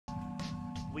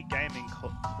we gaming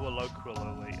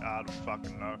colloquially? I don't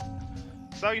fucking know.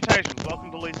 Salutations,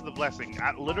 welcome to Lisa the Blessing.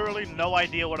 Literally no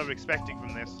idea what I'm expecting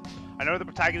from this. I know the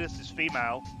protagonist is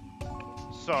female,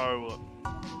 so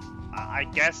I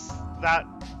guess that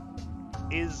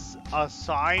is a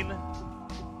sign.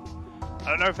 I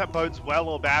don't know if that bodes well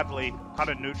or badly. I'm kind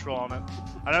of neutral on it.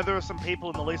 I know there are some people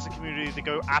in the Lisa community that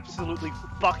go absolutely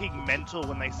fucking mental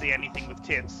when they see anything with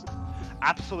tits.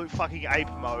 Absolute fucking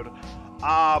ape mode.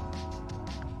 I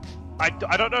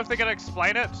don't know if they're going to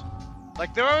explain it.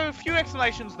 Like, there are a few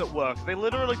explanations that work. They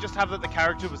literally just have that the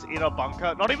character was in a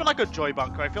bunker. Not even like a joy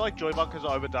bunker. I feel like joy bunkers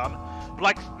are overdone. But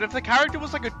like, if the character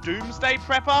was like a doomsday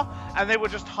prepper, and they were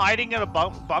just hiding in a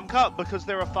bunker because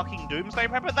they're a fucking doomsday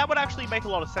prepper, that would actually make a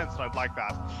lot of sense, and I'd like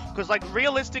that. Because like,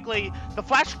 realistically, the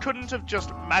Flash couldn't have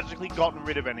just magically gotten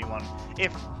rid of anyone.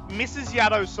 If Mrs.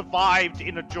 Yaddo survived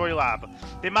in a joy lab,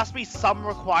 there must be some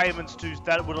requirements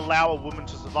that would allow a woman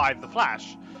to survive the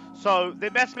Flash. So there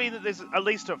must be that there's at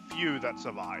least a few that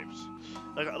survived.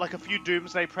 Like a few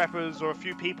doomsday preppers or a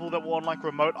few people that were on like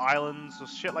remote islands or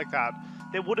shit like that.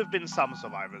 There would have been some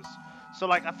survivors. So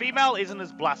like a female isn't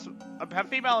as blasphemous. A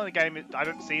female in the game, I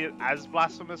don't see it as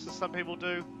blasphemous as some people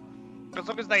do. As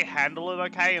long as they handle it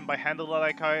okay, and by handle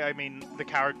it okay, I mean the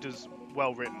character's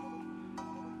well written.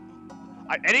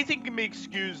 Anything can be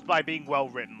excused by being well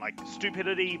written, like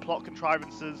stupidity, plot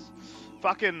contrivances,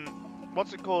 fucking,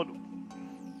 what's it called?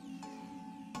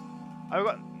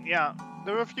 Yeah,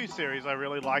 there are a few series I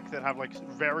really like that have like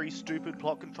very stupid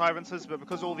plot contrivances, but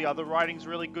because all the other writing's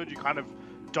really good, you kind of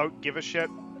don't give a shit.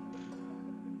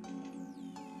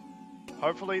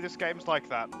 Hopefully this game's like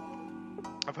that.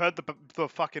 I've heard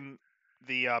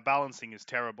the balancing is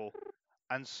terrible,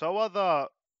 and so are the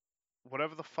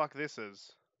whatever the fuck this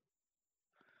is.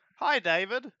 Hi,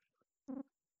 David.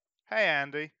 Hey,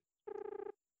 Andy.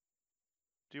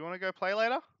 Do you want to go play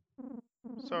later?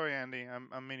 Sorry, Andy.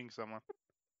 I'm meeting someone.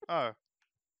 Oh.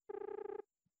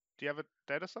 Do you have a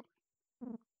date or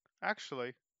something?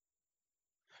 Actually.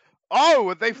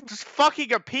 Oh, they've just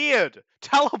fucking appeared!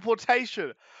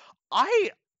 Teleportation!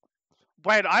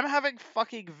 Wait, I'm having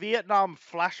fucking Vietnam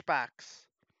flashbacks.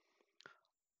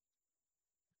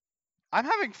 I'm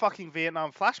having fucking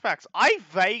Vietnam flashbacks. I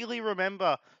vaguely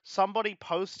remember somebody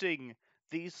posting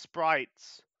these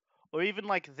sprites, or even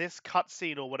like this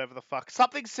cutscene or whatever the fuck,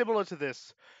 something similar to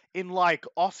this, in like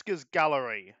Oscar's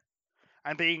gallery,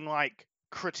 and being like,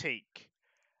 critique.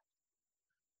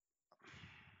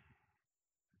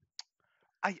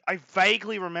 I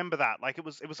vaguely remember that. Like it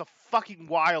was a fucking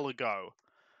while ago.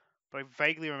 But I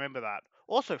vaguely remember that.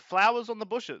 Also, flowers on the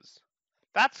bushes.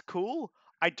 That's cool.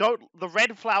 The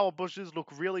red flower bushes look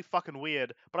really fucking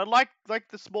weird, but I like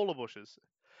the smaller bushes.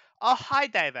 Oh, hi,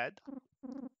 David.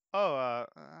 Oh,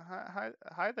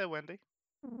 hi there, Wendy.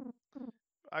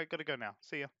 I gotta go now.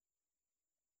 See ya.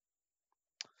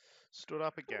 Stood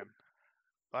up again.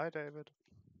 Bye, David.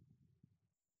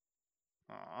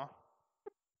 Aw.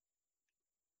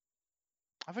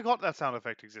 I forgot that sound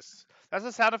effect exists. That's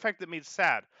a sound effect that means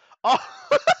sad. Oh,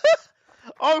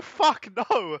 oh fuck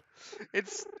no!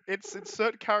 It's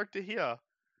insert character here.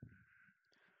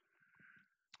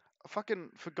 I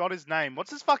fucking forgot his name. What's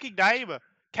his fucking name?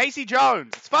 Casey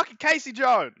Jones. It's fucking Casey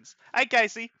Jones. Hey,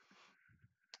 Casey.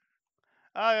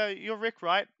 You're Rick,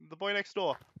 right? The boy next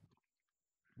door.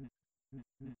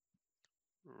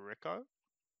 Rico?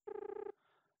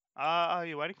 Are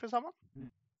you waiting for someone?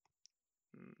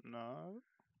 No.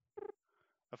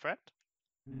 A friend?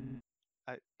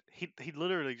 He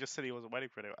literally just said he wasn't waiting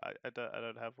for anyone. I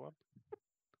don't have one.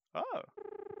 Oh.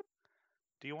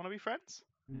 Do you want to be friends?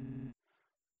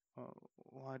 Oh,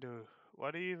 why do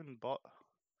you even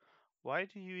Why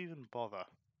do you even bother?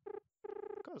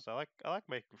 Because I like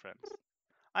making friends.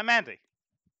 I'm Andy.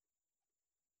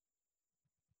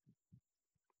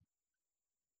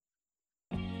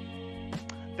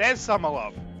 There's Summer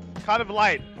Love. Kind of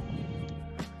late.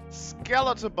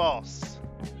 Skeletor Boss.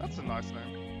 That's a nice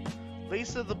name.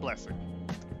 Lisa the Blessing.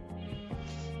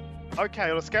 Okay,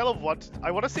 on a scale of what?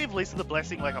 I want to see if Lisa the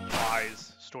Blessing like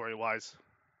applies story-wise.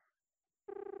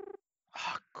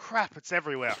 Oh, crap, it's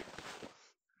everywhere.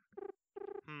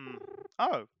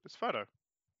 Oh, this photo.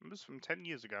 It was from 10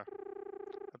 years ago.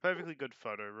 A perfectly good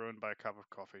photo, ruined by a cup of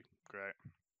coffee. Great.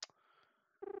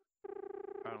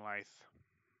 Olathe.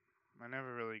 I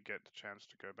never really get the chance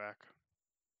to go back.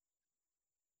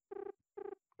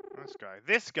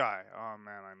 This guy! Oh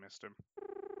man, I missed him.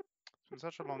 It's been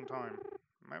such a long time.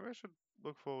 Maybe I should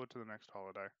look forward to the next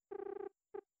holiday.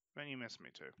 Then you miss me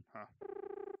too, huh?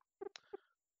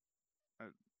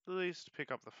 At least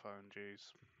pick up the phone,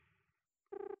 jeez.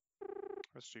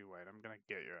 Let's do wait, I'm gonna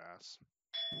get your ass.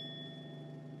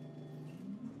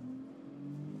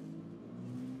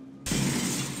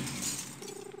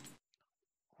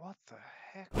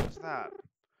 that?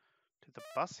 Did the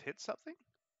bus hit something?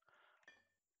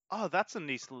 Oh, that's a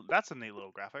neat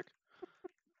little graphic.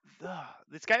 Ugh,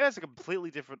 this game has a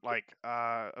completely different, like,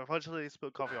 unfortunately I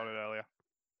spilled coffee on it earlier.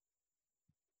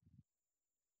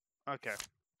 Okay.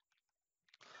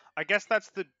 I guess that's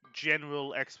the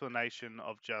general explanation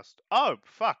of just, oh,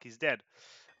 fuck, he's dead.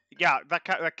 Yeah,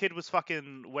 that kid was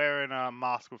fucking wearing a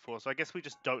mask before, so I guess we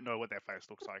just don't know what their face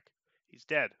looks like. He's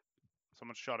dead.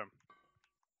 Someone shot him.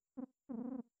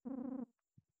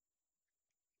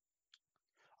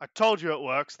 I told you it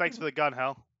works. Thanks for the gun,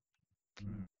 Hal.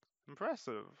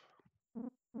 Impressive.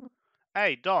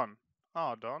 Hey, Don.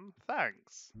 Oh, Don,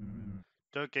 thanks.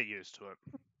 Don't get used to it.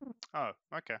 Oh,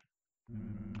 okay.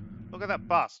 Look at that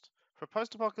bust. For a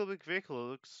post-apocalyptic vehicle,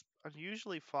 it looks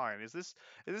unusually fine. Is this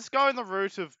going the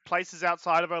route of places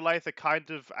outside of Olathe are kind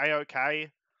of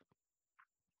A-okay?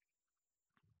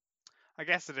 I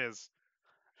guess it is.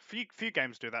 Few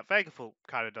games do that. Vagaful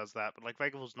kind of does that, but like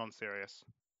Vagaful's non-serious.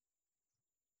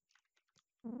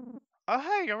 Oh,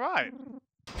 hey, you're right.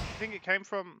 I think it came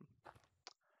from...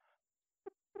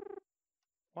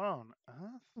 What on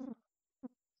earth?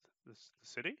 The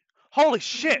city? Holy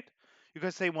shit! You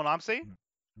guys seeing what I'm seeing?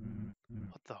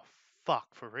 What the fuck,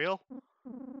 for real?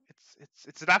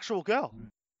 It's an actual girl.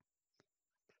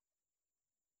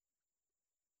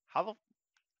 How the...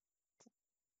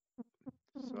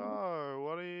 So,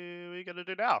 what are we gonna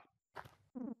do now?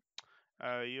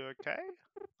 Are you okay?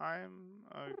 I'm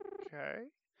okay.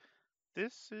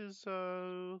 This is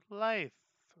Olathe,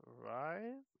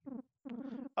 right?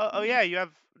 Oh yeah, you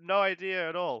have no idea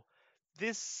at all.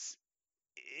 This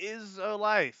is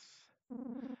Olathe.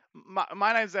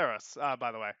 My name's Eris,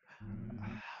 by the way.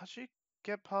 How'd you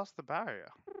get past the barrier?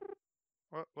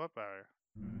 What barrier?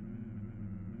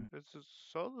 There's a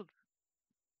solid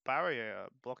barrier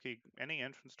blocking any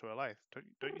entrance to Olathe.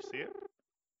 Don't you see it?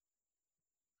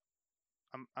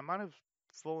 I might have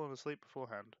fallen asleep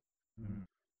beforehand.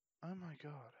 Oh my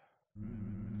god.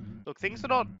 Look, things are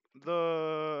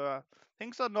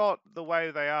not the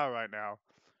way they are right now.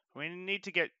 We need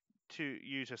to get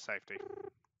you to safety.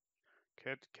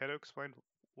 Care to explain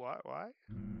why?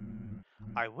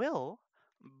 I will,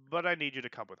 but I need you to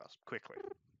come with us quickly.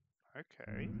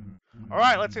 Okay. All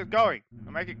right, let's get going.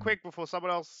 I'll make it quick before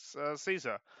someone else sees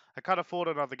her. I can't afford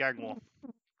another gang war.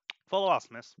 Follow us,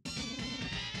 miss.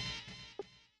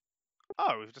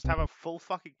 Oh, we just have a full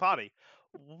fucking party.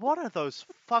 What are those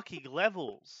fucking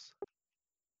levels?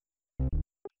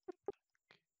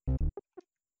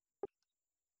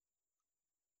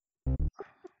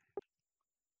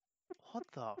 What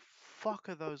the fuck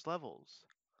are those levels?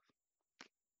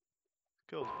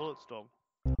 Cool, bullet storm.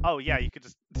 Oh yeah, you could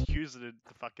just use it in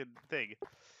the fucking thing.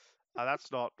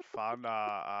 That's not fun.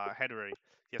 Henry.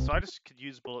 Yeah, so I just could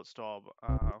use bullet storm.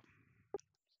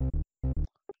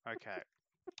 Okay.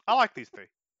 I like these three.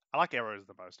 I like arrows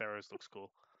the most. Arrows looks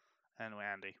cool. And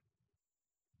Andy.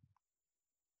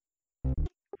 What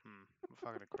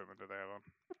fucking equipment do they have on?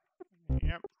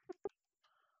 Yep.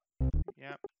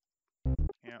 Yep.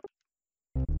 Yep.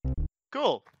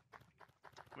 Cool.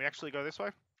 We actually go this way?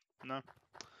 No.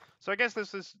 So I guess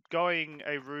this is going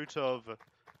a route of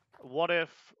what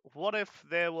if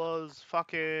there was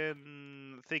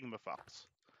fucking thingamafucks?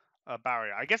 A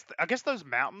barrier. I guess those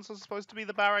mountains are supposed to be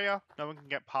the barrier. No one can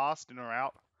get past in or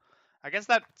out. I guess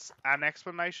that's an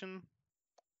explanation.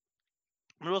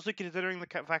 But also considering the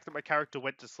fact that my character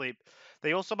went to sleep,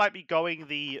 they also might be going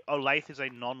the Olathe is a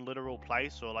non-literal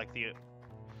place, or like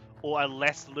or a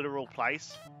less literal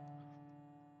place.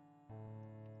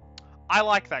 I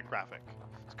like that graphic.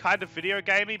 It's kind of video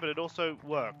gamey, but it also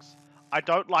works. I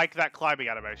don't like that climbing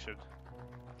animation.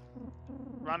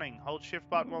 Running. Hold shift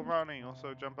button while running.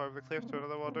 Also jump over the cliff to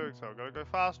another while doing so. Gotta go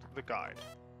fast. The guide.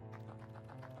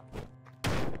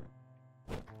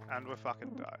 And we're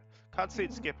fucking die.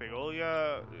 Cutscene skipping. We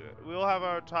all have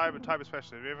our time and time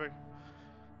especially. Have you ever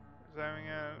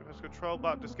press control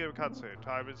button to skip a cutscene.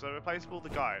 Time is irreplaceable. The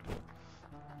guide.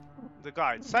 The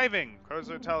guide. Saving! Crows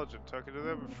are intelligent. Talking to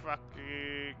them.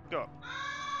 Fucking go.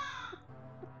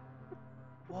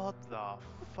 What the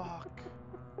fuck?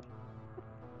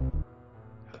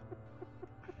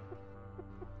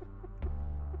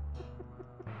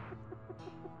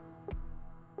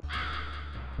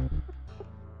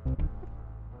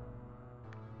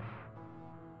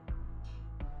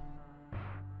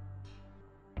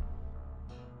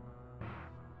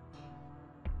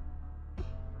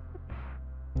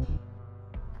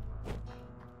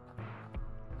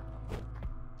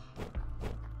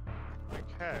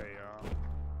 Okay,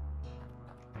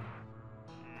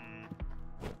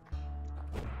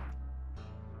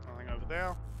 nothing over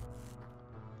there.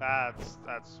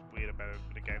 That's weird about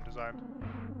a bit of game design.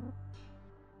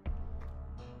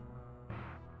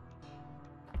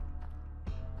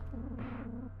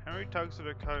 Henry tugs at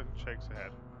her coat and shakes her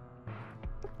head.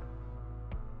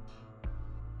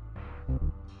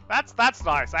 That's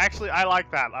nice. I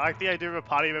like that. I like the idea of a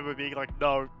party member being like,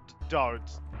 no, don't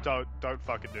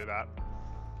fucking do that.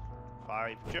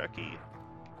 5 jerky.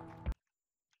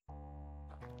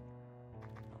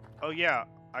 Oh yeah,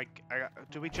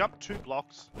 do we jump 2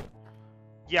 blocks?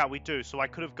 Yeah, we do. So I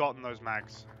could have gotten those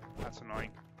mags. That's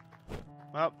annoying.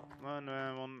 Well,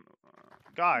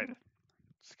 guide.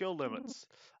 Skill limits.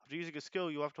 After using a skill,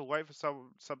 you have to wait for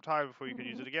some time before you can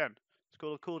use it again. It's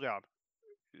called a cooldown.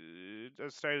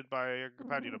 As stated by a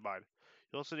companion of mine.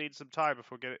 You also need some time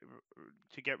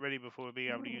to get ready before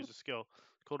being able to use a skill.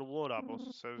 It's called a ward up.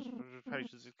 Also says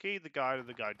patience is key. The guide and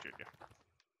the guide junior.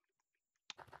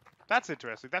 That's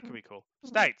interesting. That could be cool.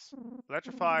 States.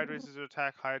 Electrified raises your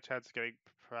attack, higher chance of getting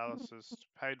paralysis,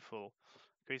 painful.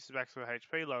 Increases maximum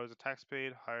HP, lowers attack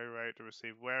speed, higher rate to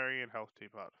receive wearing and health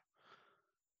depart.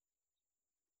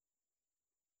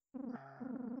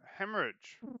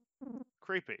 Hemorrhage.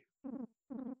 Creepy.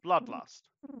 Bloodlust.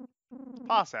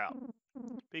 Pass out.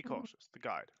 Be cautious. The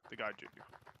guide junior.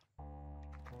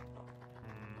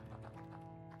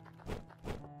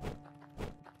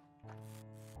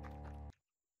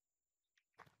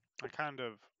 I kind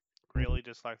of really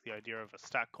dislike the idea of a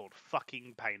stat called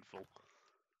fucking painful.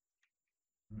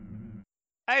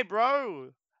 Hey,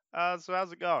 bro! So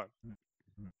how's it going?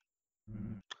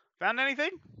 Found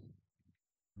anything?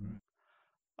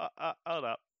 Hold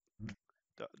up.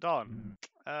 Don.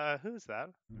 Who's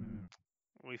that?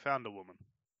 We found a woman.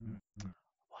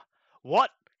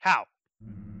 What? How?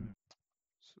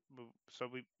 So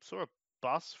we saw a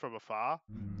bus from afar,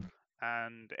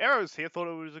 and Arrows here thought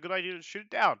it was a good idea to shoot it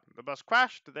down. The bus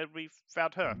crashed, and then we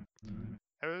found her.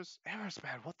 Arrows,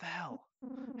 man, what the hell?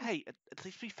 Hey, at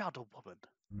least we found a woman.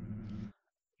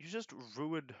 You just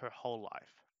ruined her whole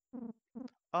life.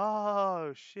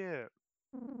 Oh, shit.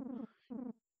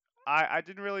 I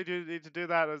didn't really need to do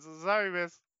that. Sorry,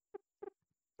 miss.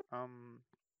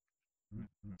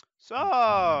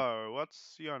 So,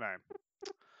 what's your name?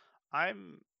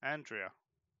 I'm Andrea.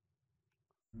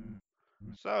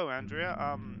 So,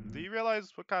 Andrea, do you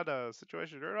realize what kind of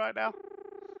situation you're in right now?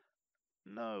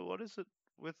 No, what is it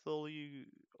with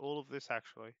all of this,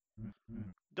 actually?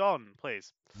 Don,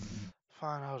 please.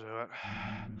 Fine, I'll do it.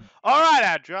 Alright,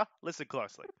 Andrea, listen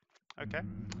closely. Okay?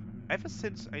 Ever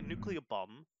since a nuclear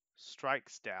bomb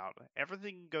strikes down,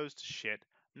 everything goes to shit,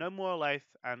 no more Olathe,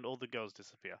 and all the girls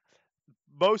disappear.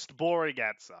 Most boring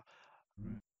answer.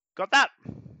 Got that?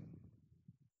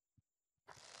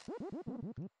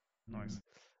 Nice.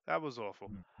 That was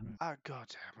awful. Ah, god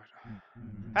damn it.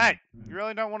 Hey, you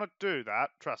really don't want to do that,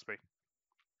 trust me.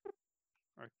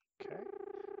 Okay.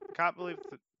 I can believe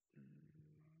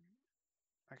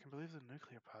the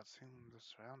nuclear parts in the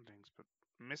surroundings, but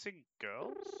missing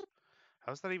girls?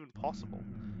 How's that even possible?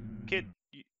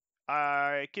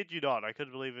 I kid you not, I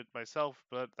couldn't believe it myself,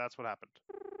 but that's what happened.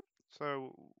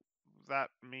 So, that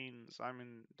means I'm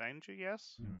in danger,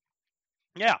 yes?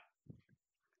 Yeah.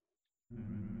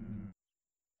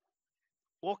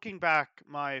 Walking back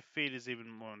my feet is even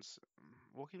more insane.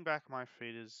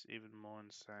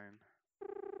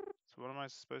 So what am I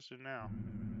supposed to do now?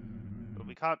 But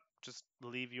we can't just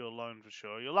leave you alone for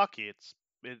sure. You're lucky. It's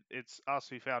us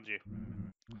who found you.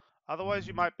 Otherwise,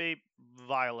 you might be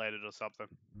violated or something.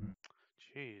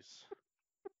 Jeez.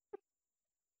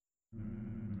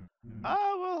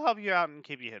 We'll help you out and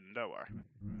keep you hidden. Don't worry.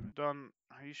 Don,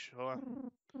 are you sure?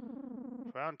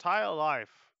 For our entire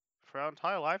life.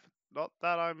 Not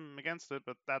that I'm against it,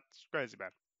 but that's crazy,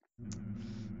 man.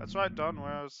 That's right, Don.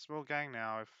 We're a small gang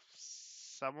now. If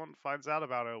someone finds out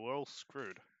about her, we're all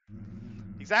screwed.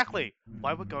 Exactly.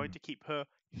 Why we're going to keep her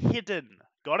hidden.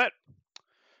 Got it?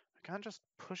 I can't just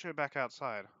push her back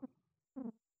outside.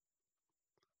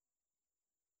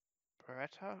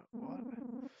 Beretta? What?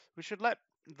 We should let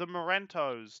the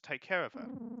Morentos take care of her.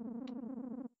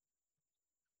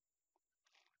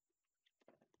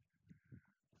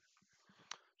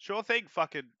 Sure thing,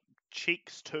 fucking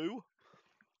cheeks too.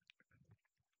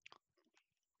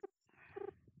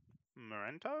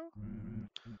 Morento?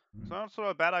 It's not sort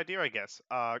of a bad idea, I guess.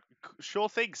 Sure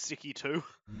thing, Sticky too.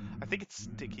 I think it's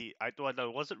Sticky. I don't know.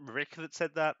 Was it Rick that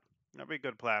said that? That'd be a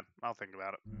good plan. I'll think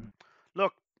about it.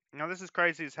 Look, now this is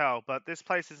crazy as hell, but this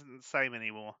place isn't the same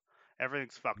anymore.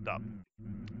 Everything's fucked up.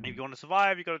 If you want to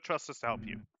survive, you got to trust us to help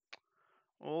you.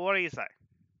 Well, what do you say?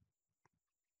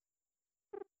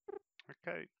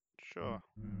 Okay, sure.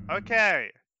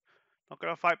 Okay. Not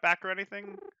gonna fight back or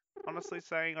anything? honestly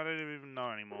saying I don't even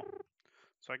know anymore.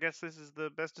 So I guess this is the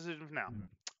best decision for now.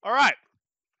 Alright!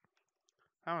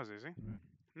 That was easy.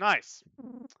 Nice.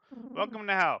 Welcome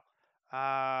to hell.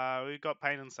 We've got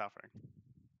pain and suffering.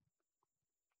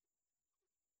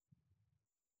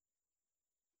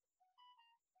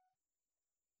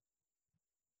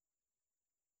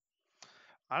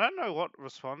 I don't know what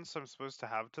response I'm supposed to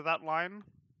have to that line.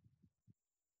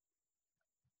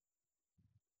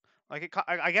 Like,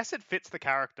 I guess it fits the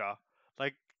character.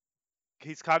 Like,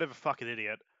 he's kind of a fucking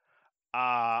idiot.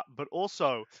 But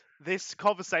also, this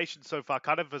conversation so far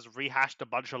kind of has rehashed a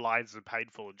bunch of lines of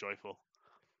painful and joyful.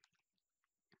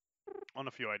 On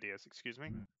a few ideas, excuse me.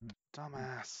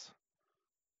 Dumbass.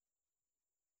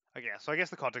 Okay, so I guess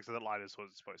the context of that line is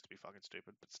was supposed to be fucking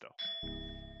stupid, but still.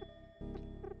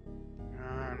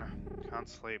 No, can't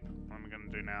sleep. What am I gonna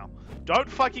do now?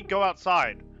 Don't fucking go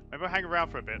outside! Maybe I'll hang around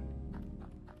for a bit.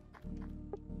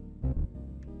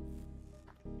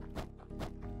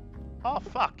 Oh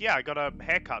fuck, yeah, I got a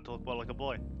haircut to look more like a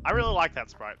boy. I really like that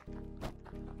sprite.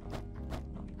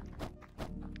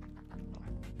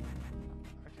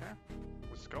 Okay.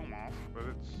 It's scum off, but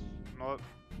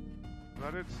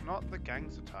it's not the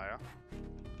gang's attire.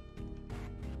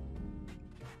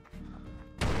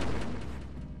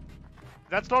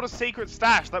 That's not a secret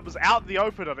stash, that was out in the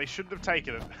open and they shouldn't have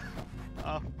taken it.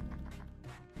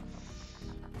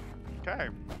 Okay.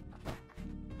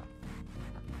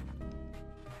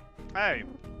 Hey.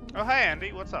 Oh, hey,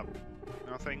 Andy. What's up?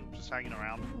 Nothing. Just hanging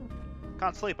around.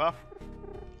 Can't sleep, huh?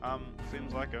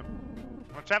 Seems like it.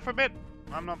 Wanna chat for a bit?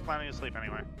 I'm not planning to sleep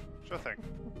anyway. Sure thing.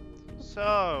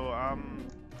 So,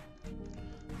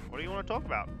 what do you want to talk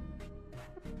about?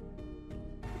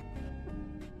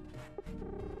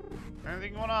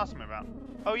 Anything you want to ask me about?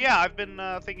 Oh, yeah, I've been,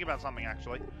 thinking about something,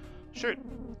 actually. Shoot.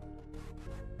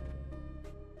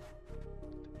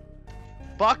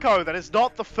 Bucko, that is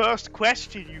not the first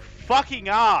question you fucking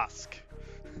ask!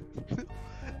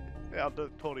 Yeah,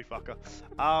 totally fucker.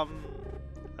 How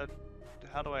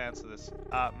do I answer this?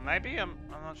 Maybe I'm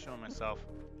not sure myself.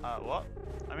 What?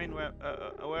 I mean,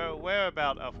 we're aware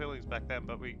about our feelings back then,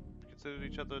 but we considered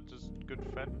each other just good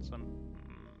friends, and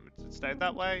it stayed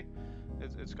that way.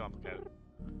 It's complicated.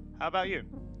 How about you?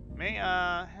 Me?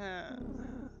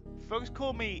 Folks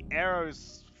call me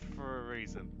Arrows for a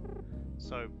reason.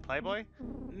 So, Playboy?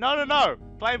 No!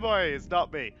 Playboy is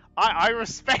not me. I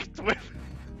respect women.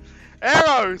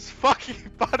 Arrows! Fuck you,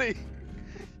 buddy!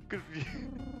 Good view.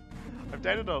 I've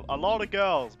dated a lot of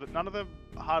girls, but none of them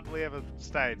hardly ever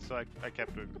stayed, so I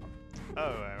kept moving on.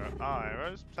 Oh,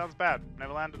 Arrows? Sounds bad.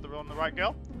 Never landed on the right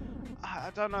girl?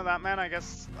 I don't know that, man. I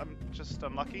guess I'm just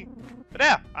unlucky. But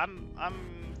yeah, I'm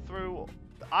through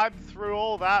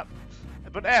all that.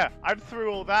 But yeah, I'm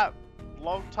through all that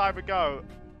long time ago.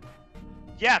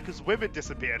 Yeah, because women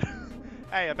disappeared.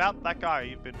 Hey, about that guy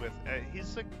you've been with.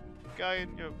 He's a guy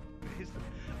in your...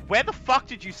 Where the fuck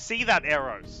did you see that,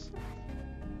 Arrows?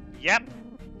 Yep.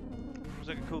 Looks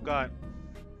like a cool guy.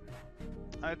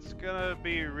 It's gonna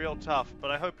be real tough,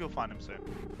 but I hope you'll find him soon.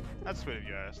 That's sweet of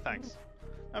you, Arrows. Thanks.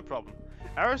 No problem.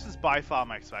 Arrows is by far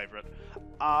my favorite.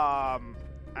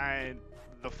 And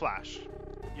The Flash.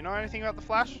 You know anything about The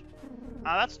Flash?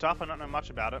 That's tough. I don't know much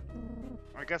about it.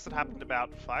 I guess it happened about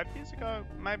 5 years ago,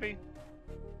 maybe?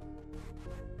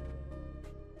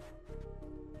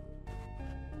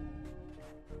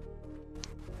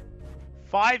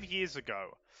 Five years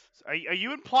ago. Are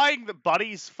you implying that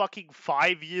Buddy's fucking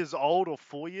 5 years old or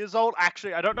 4 years old?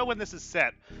 Actually, I don't know when this is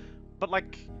set. But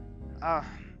like,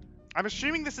 I'm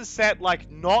assuming this is set like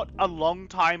not a long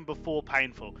time before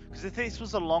Painful. Because if this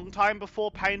was a long time before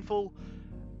Painful,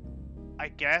 I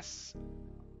guess...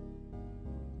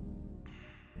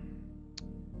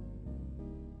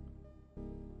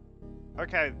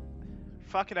 Okay,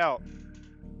 fuck it out.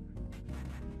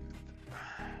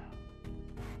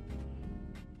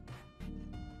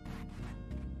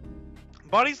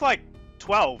 Buddy's like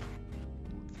 12,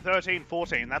 13,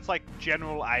 14. That's like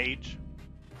general age.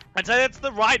 I'd say that's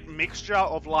the right mixture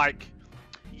of like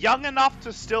young enough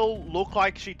to still look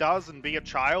like she does and be a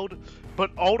child,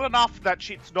 but old enough that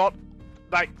she's not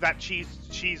like that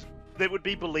that would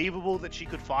be believable that she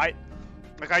could fight.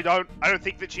 Like I don't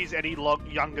think that she's any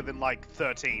younger than like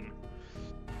 13.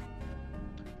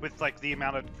 With like the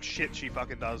amount of shit she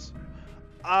fucking does.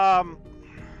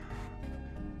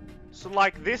 So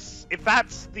like this, if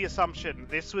that's the assumption,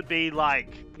 this would be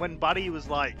like when Buddy was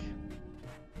like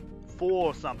 4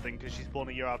 or something, because she's born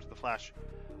a year after the Flash,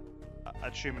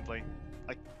 assumedly.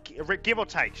 Like, give or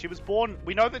take. She was born,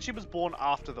 we know that she was born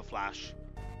after the Flash.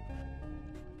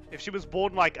 If she was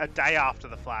born like a day after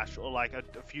the Flash, or like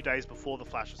a few days before the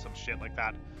Flash, or some shit like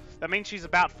that, that means she's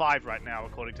about 5 right now,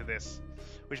 according to this.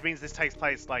 Which means this takes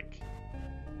place like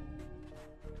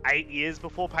 8 years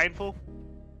before Painful.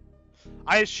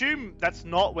 I assume that's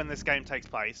not when this game takes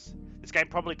place. This game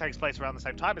probably takes place around the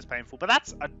same time as Painful, but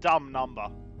that's a dumb number.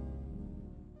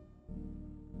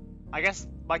 I guess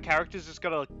my character's just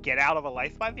gonna get out of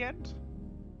Olathe by the end?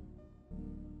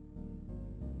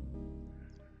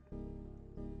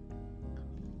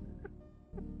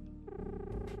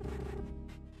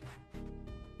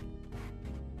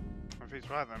 If he's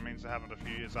right, that means it happened a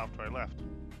few years after I left.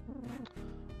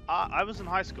 I was in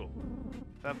high school.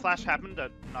 The Flash happened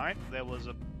at night. There was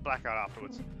a blackout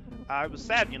afterwards. It was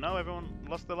sad, you know, everyone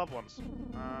lost their loved ones.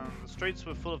 The streets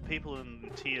were full of people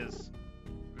in tears.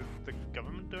 Did the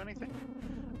government do anything?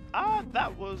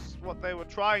 That was what they were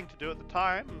trying to do at the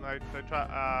time.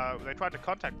 They tried to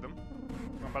contact them,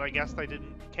 but I guess they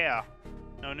didn't care.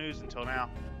 No news until now.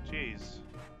 Jeez.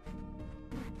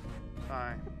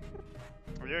 Sorry.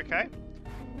 Are you okay?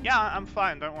 Yeah, I'm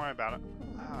fine. Don't worry about it.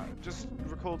 Just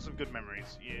recalled some good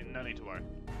memories. No need to worry.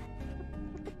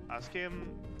 Ask him.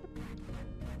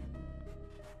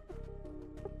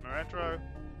 Morendro.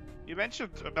 You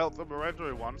mentioned about the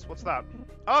Morendro once. What's that?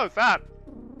 Oh, that!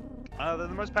 They're the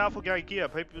most powerful gang gear.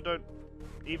 People don't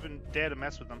even dare to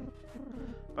mess with them.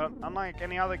 But unlike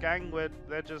any other gang,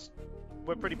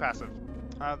 we're pretty passive.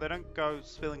 They don't go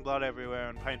spilling blood everywhere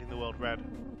and painting the world red.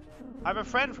 I have a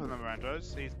friend from the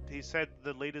Morendros. He said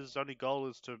the leader's only goal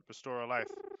is to restore Olathe.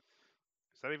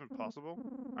 Is that even possible?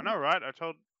 I know, right? I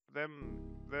told them,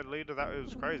 their leader, that it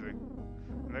was crazy.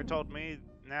 And they told me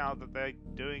now that they're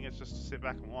doing it just to sit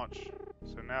back and watch.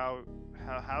 So now,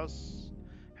 how's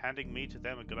handing me to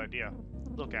them a good idea?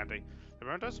 Look, Andy, the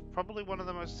Morendros are probably one of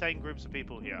the most sane groups of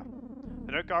people here.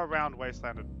 They don't go around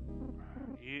wastelanded.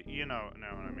 You know what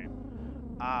I mean.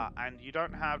 And you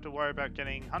don't have to worry about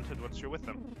getting hunted once you're with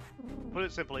them. Put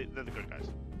it simply, they're the good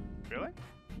guys. Really?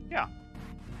 Yeah.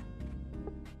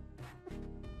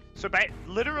 So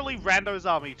literally Rando's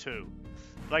Army 2.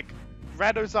 Like,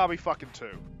 Rando's Army fucking 2.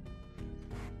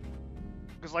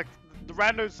 Because like, the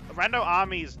Rando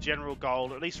Army's general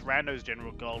goal, at least Rando's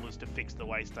general goal, is to fix the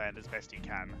wasteland as best he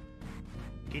can.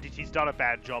 He's done a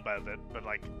bad job of it, but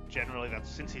like, generally that's,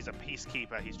 since he's a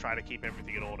peacekeeper, he's trying to keep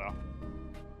everything in order.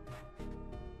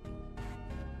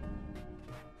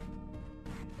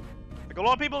 Like, a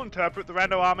lot of people interpret the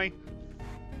Rando Army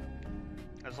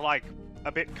as, like,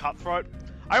 a bit cutthroat.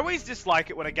 I always dislike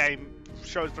it when a game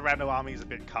shows the Rando Army as a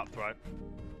bit cutthroat.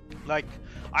 Like,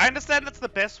 I understand that's the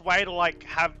best way to, like,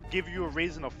 give you a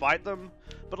reason to fight them,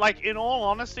 but, like, in all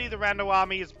honesty, the Rando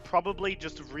Army is probably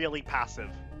just really passive.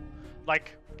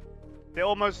 Like, they're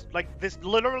almost, like, there's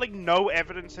literally no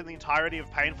evidence in the entirety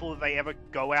of Painful that they ever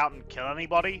go out and kill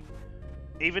anybody.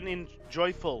 Even in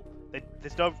Joyful,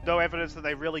 there's no evidence that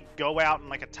they really go out and,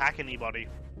 like, attack anybody.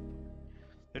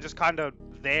 They're just kind of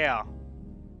there.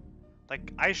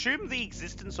 Like, I assume the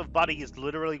existence of Buddy is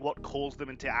literally what calls them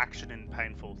into action in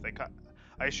Painful.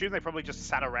 I assume they probably just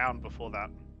sat around before that.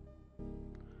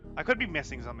 I could be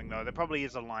missing something, though. There probably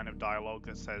is a line of dialogue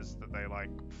that says that they, like,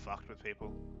 fucked with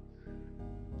people.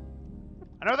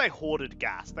 I know they hoarded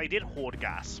gas. They did hoard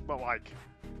gas, but, like,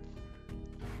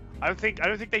 I don't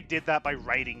think they did that by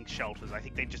raiding shelters. I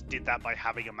think they just did that by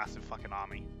having a massive fucking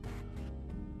army.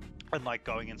 And, like,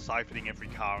 going and siphoning every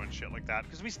car and shit like that.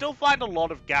 Because we still find a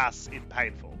lot of gas in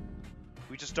Painful.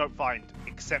 We just don't find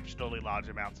exceptionally large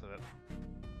amounts of it.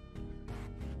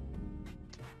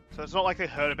 So it's not like they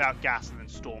heard about gas and then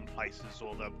stormed places,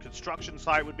 or the construction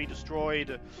site would be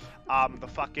destroyed,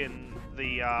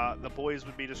 the boys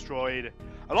would be destroyed.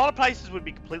 A lot of places would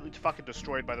be completely fucking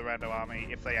destroyed by the Rando Army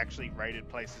if they actually raided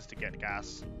places to get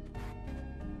gas.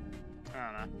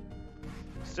 I don't know.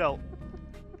 Still,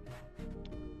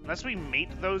 unless we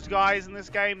meet those guys in this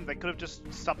game, they could have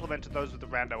just supplemented those with the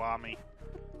Rando Army.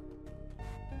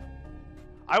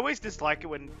 I always dislike it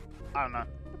when, I don't know.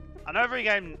 I know every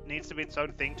game needs to be its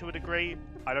own thing to a degree.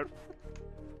 I don't...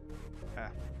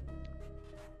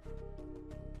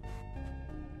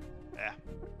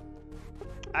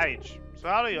 Age. So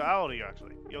how old are you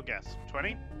actually? Your guess.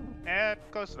 20? Yeah,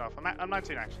 close enough. I'm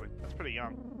 19 actually. That's pretty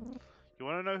young. You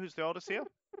want to know who's the oldest here?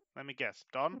 Let me guess.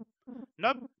 Don?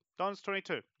 Nope. Don's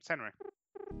 22. It's Henry.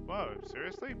 Whoa,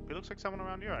 seriously? He looks like someone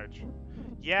around your age.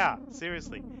 Yeah,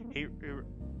 seriously.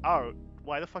 Oh,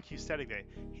 why the fuck are you standing there?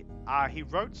 He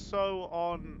wrote so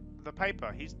on the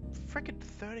paper. He's freaking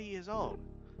 30 years old.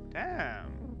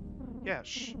 Damn. Yeah,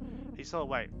 shh. He's still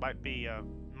awake.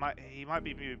 He might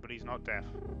be mute, but he's not deaf.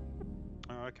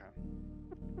 Oh, okay.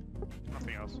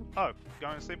 Nothing else. Oh,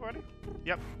 going to sleep already?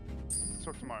 Yep.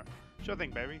 Let's talk tomorrow. Sure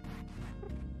thing, baby.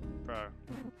 Bro.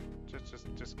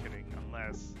 Just kidding.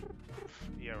 Unless...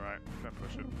 Yeah, right. Don't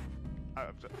push it.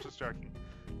 I'm just joking.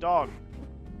 Don!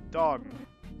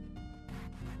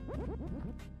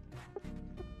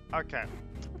 Okay.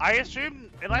 I assume,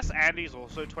 unless Andy's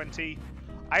also 20,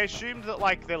 I assumed that,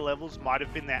 like, their levels might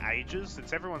have been their ages,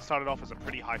 since everyone started off as a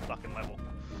pretty high fucking level.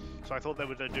 So I thought they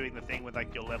were doing the thing with,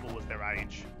 like, your level was their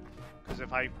age. Because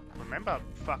if I remember,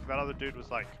 fuck, that other dude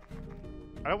was like...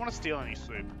 I don't want to steal any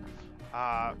soup.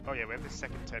 Oh yeah, we have this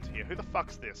second tent here. Who the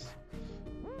fuck's this?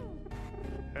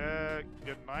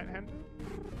 Good night, Henry.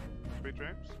 Sweet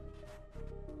dreams.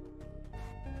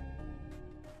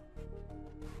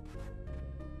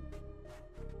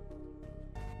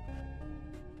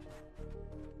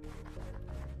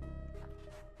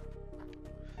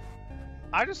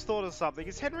 I just thought of something.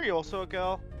 Is Henry also a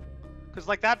girl? Because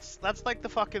like that's like the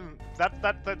fucking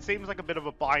that seems like a bit of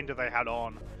a binder they had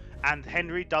on, and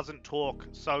Henry doesn't talk.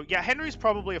 So yeah, Henry's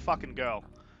probably a fucking girl.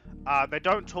 They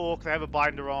don't talk. They have a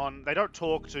binder on. They don't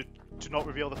talk to not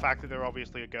reveal the fact that they're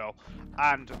obviously a girl,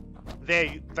 and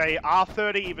they are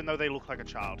 30 even though they look like a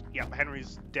child. Yeah,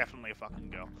 Henry's definitely a fucking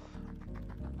girl.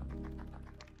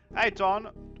 Hey Don,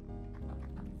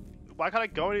 why can't I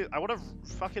go? I want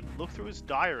to fucking look through his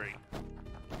diary.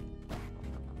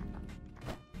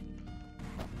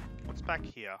 What's back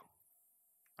here?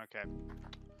 Okay.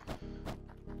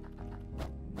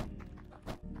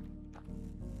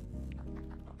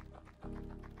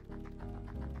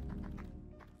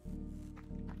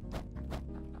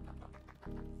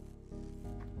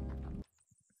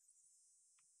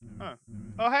 Oh.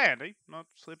 Oh, hey Andy. Not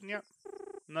sleeping yet?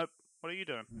 Nope. What are you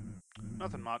doing?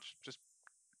 Nothing much.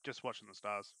 Just watching the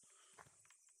stars.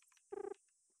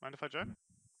 Mind if I join?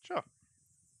 Sure.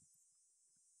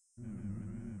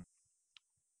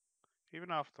 Even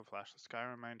after the flash, the sky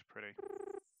remained pretty.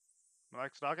 You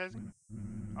like stargazing?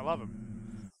 I love them.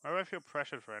 Whenever I feel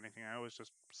pressured for anything, I always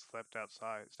just step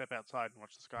outside and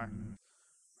watch the sky.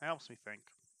 It helps me think.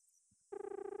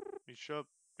 You sure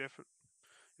different?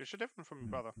 You're sure different from your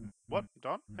brother. What,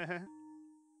 Don?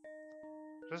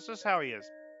 That's just how he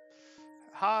is.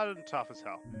 Hard and tough as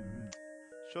hell.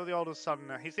 Sure, the oldest son.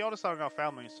 He's the oldest son in our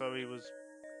family, so he was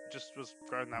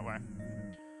grown that way.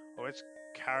 Always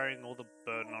carrying all the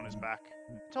burden on his back.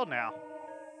 Till now.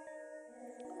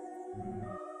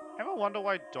 Ever wonder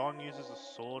why Don uses a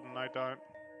sword and I don't?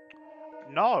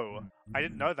 No! I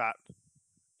didn't know that.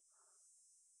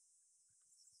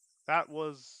 That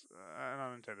was an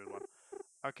unintended one.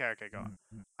 Okay, go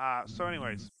on. So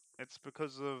anyways, it's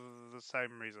because of the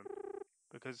same reason.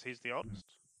 Because he's the oldest?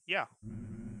 Yeah.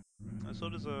 A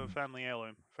sword is a family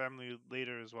heirloom. Family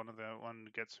leader is one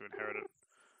who gets to inherit it.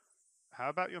 How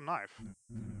about your knife?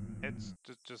 It's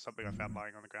just something I found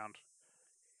lying on the ground.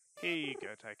 Here you go,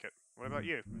 take it. What about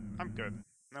you? I'm good.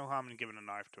 No harm in giving a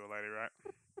knife to a lady, right?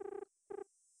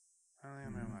 Only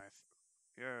on my life.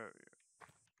 Yeah.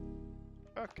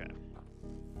 Okay.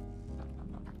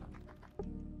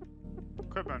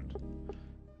 Equipment.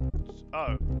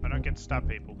 Oh, I don't get to stab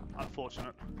people.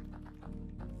 Unfortunate.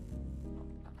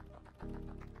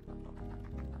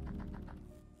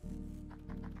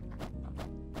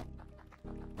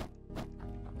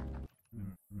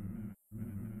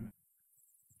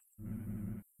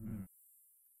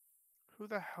 Who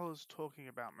the hell is talking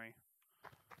about me?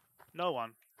 No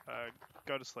one.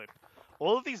 Go to sleep.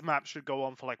 All of these maps should go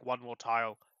on for like one more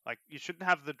tile. Like, you shouldn't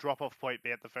have the drop-off point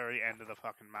be at the very end of the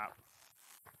fucking map.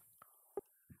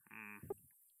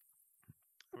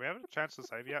 Do we have a chance to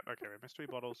save yet? Okay, we have mystery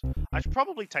bottles. I should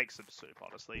probably take some soup,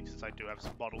 honestly, since I do have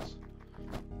some bottles.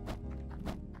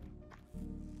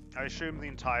 I assume the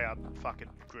entire fucking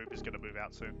group is gonna move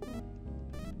out soon.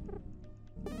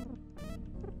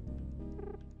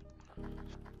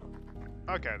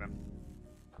 Okay, then.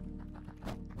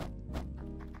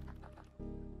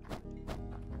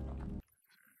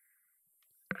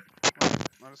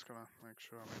 Well, I'm just gonna make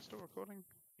sure I'm still recording.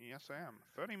 Yes, I am.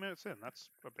 30 minutes in. That's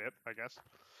a bit, I guess.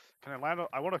 Can I land on...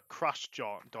 I want to crush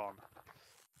Don.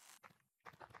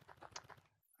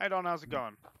 Hey, Don, how's it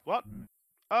going? What?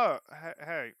 Oh,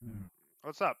 hey.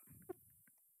 What's up?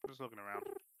 Just looking around.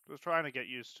 Just trying to get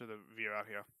used to the view out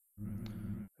here.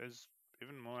 There's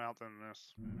even more out than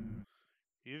this.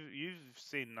 You've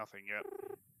seen nothing yet.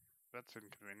 That's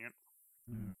inconvenient.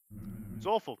 It's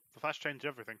awful. The flash changed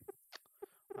everything.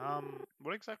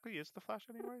 What exactly is the flash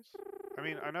anyways? I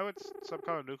mean, I know it's some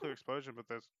kind of nuclear explosion, but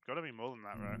there's gotta be more than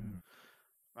that, right?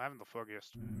 I haven't the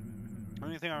foggiest. The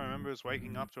only thing I remember is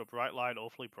waking up to a bright light,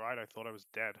 awfully bright. I thought I was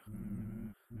dead.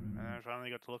 And then I finally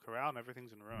got to look around,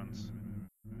 everything's in ruins.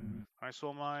 I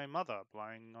saw my mother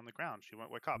lying on the ground. She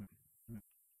won't wake up.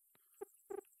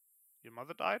 Your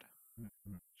mother died?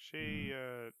 She,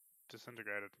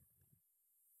 disintegrated.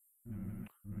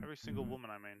 Every single woman,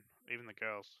 I mean. Even the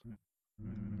girls.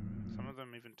 Some of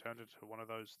them even turned into one of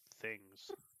those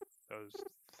things. Those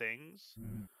things?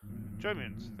 Joy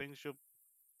mutants.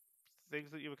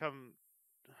 Things that you become...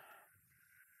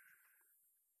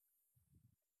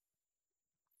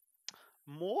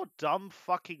 More dumb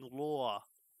fucking lore.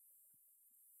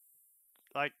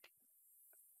 Like...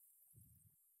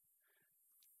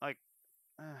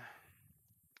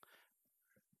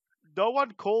 No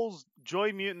one calls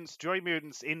joy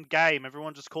mutants in game.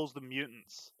 Everyone just calls them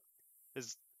mutants.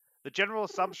 The general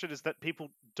assumption is that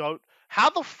people don't... How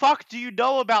the fuck do you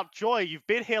know about joy? You've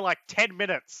been here like 10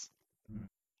 minutes.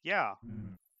 Yeah.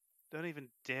 Don't even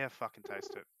dare fucking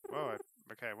taste it. Whoa,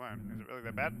 okay, I won't. Is it really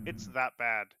that bad? It's that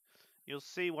bad. You'll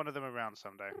see one of them around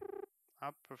someday.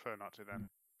 I prefer not to then.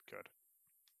 Good.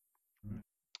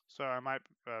 So I might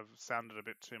have sounded a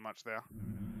bit too much there.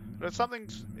 But if something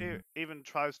even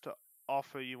tries to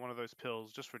offer you one of those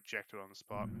pills, just reject it on the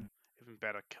spot. Even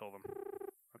better, kill them.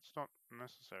 That's not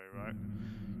necessary, right?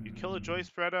 You kill a joy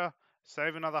spreader,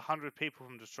 save another 100 people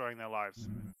from destroying their lives.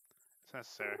 It's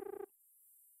necessary.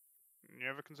 You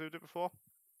ever consumed it before?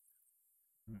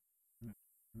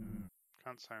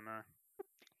 Can't say no.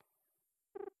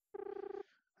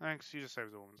 Thanks, you just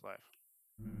saved a woman's life.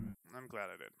 I'm glad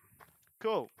I did.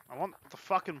 Cool. I want the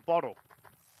fucking bottle.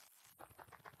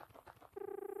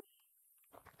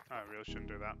 Oh, I really shouldn't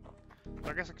do that.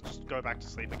 So I guess I could just go back to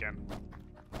sleep again.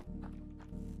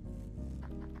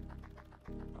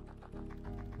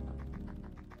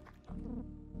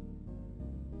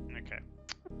 Okay.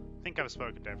 I think I've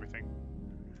spoken to everything.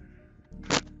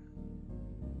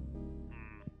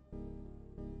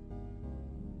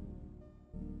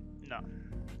 No.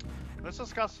 Let's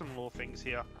discuss some lore things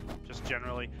here, just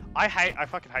generally. I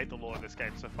fucking hate the lore in this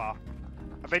game so far.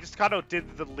 They just kind of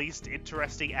did the least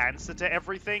interesting answer to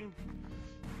everything.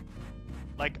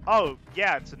 Like, oh,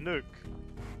 yeah, it's a nuke.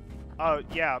 Oh,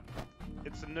 yeah,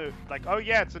 it's a nuke. Like, oh,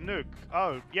 yeah, it's a nuke.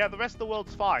 Oh, yeah, the rest of the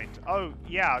world's fine. Oh,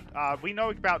 yeah, we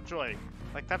know about joy.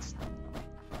 Like, that's...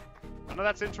 I know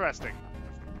that's interesting.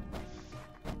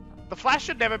 The Flash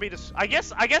should never be I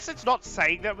guess it's not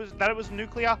saying that it was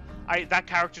nuclear. That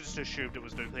character just assumed it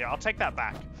was nuclear. I'll take that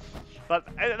back. But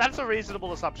that's a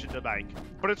reasonable assumption to make.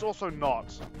 But it's also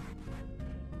not.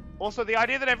 Also, the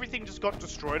idea that everything just got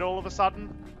destroyed all of a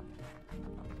sudden.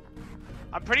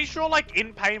 I'm pretty sure, like,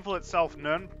 in Painful itself,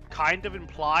 Nern kind of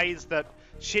implies that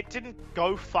shit didn't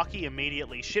go fucky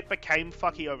immediately. Shit became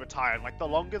fucky over time. Like, the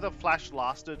longer the Flash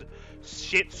lasted,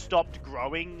 shit stopped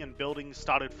growing and buildings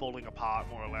started falling apart,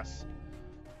 more or less.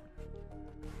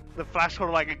 The Flash sort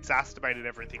of, like, exacerbated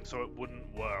everything so it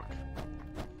wouldn't work.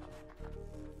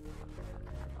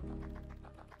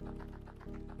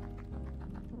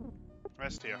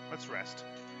 Rest here. Let's rest.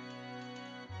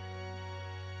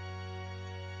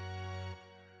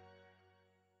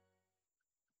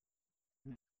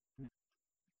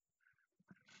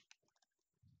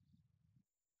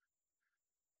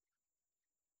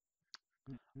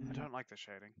 I don't like the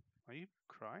shading. Are you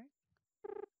crying?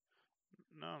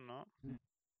 No, I'm not.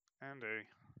 Andy.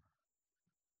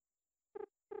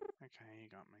 Okay, you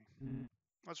got me.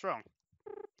 What's wrong?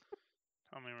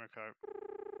 Tell me, Rico.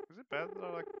 Is it bad that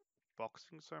I like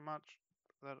boxing so much?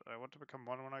 That I want to become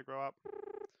one when I grow up?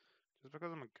 Just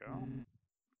because I'm a girl?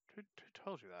 Who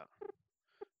told you that?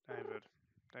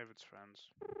 David's friends.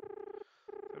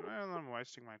 So maybe I'm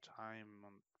wasting my time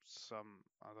on some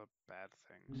other bad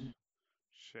things.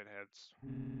 Shitheads.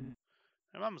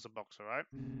 My mum's a boxer, right?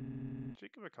 She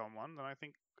could become one, then I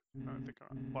don't think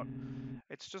what?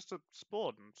 It's just a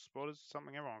sport, and sport is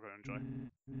something everyone can enjoy.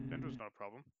 Gender's not a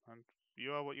problem, and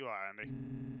you are what you are, Andy.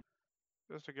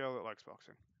 Just a girl that likes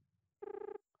boxing.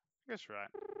 I guess you're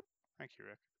right. Thank you,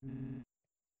 Rick.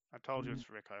 I told you it's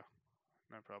Rico.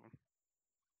 No problem.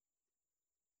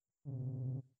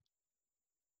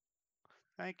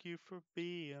 Thank you for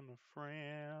being a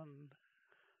friend.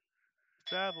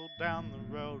 Travel down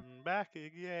the road and back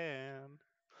again.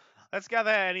 Let's gather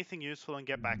anything useful and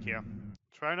get back here.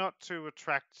 Try not to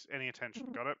attract any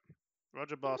attention, got it?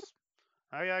 Roger, boss.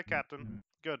 Aye, aye, Captain.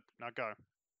 Good, now go.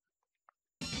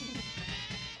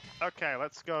 Okay,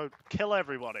 let's go kill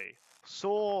everybody.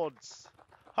 Swords!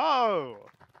 Ho!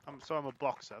 I'm a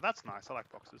boxer. That's nice, I like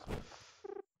boxers.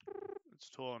 It's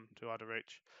torn, too hard to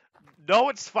reach. No,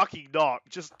 it's fucking not.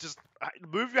 Just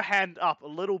move your hand up a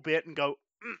little bit and go...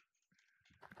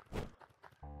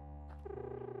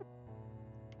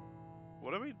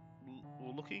 What are we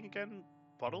looking again?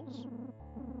 Bottles?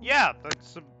 Yeah, that's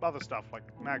some other stuff, like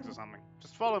mags or something.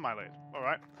 Just follow my lead,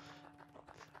 alright?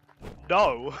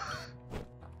 No!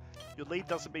 Your lead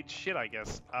doesn't mean shit, I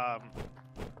guess. Come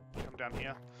down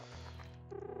here.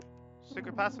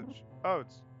 Secret passage. Oh,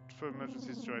 it's for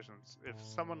emergency situations. If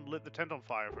someone lit the tent on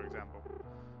fire, for example.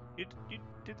 You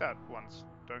did that once,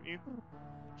 don't you?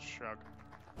 Shrug.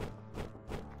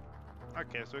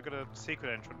 Okay, so we've got a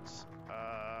secret entrance.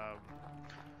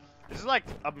 This is like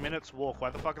a minute's walk. Why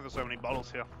the fuck are there so many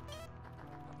bottles here?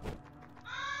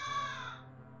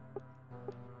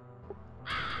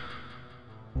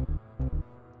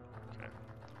 Okay.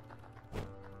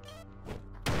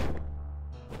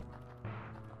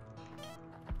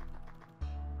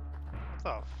 What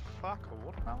the fuck? A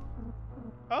watermelon?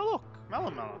 Oh look!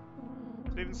 Melon.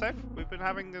 Is it even safe? We've been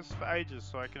having this for ages,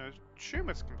 so I can assume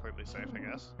it's completely safe, I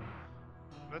guess.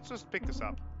 Let's just pick this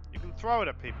up. You can throw it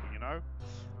at people, you know?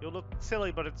 You'll look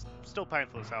silly, but it's still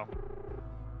painful as hell.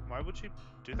 Why would you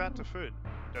do that to food?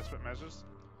 Desperate measures?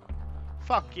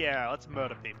 Fuck yeah, let's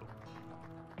murder people.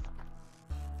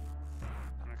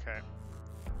 Okay.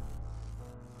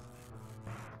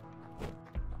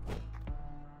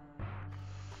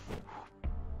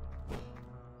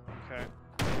 Okay.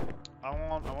 I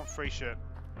want free shit.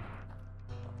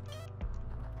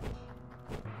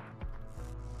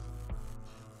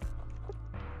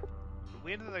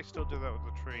 Weird that they still do that with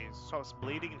the trees. So it's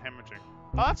bleeding and hemorrhaging.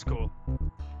 Oh, that's cool.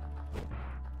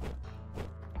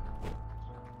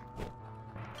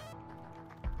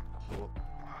 Cool.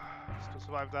 Still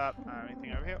survived that.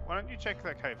 Anything over here? Why don't you check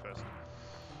that cave first?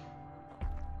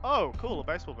 Oh, cool, a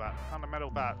baseball bat. Found a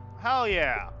metal bat. Hell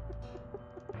yeah!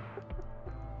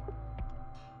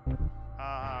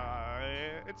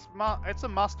 It's a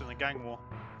must in a gang war.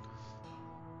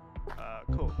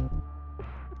 Cool.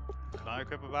 Can I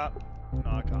equip a bat? No,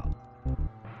 I can't.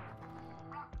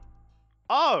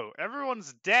 Oh,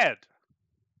 everyone's dead.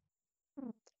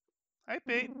 Hey,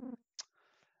 Pete.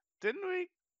 Didn't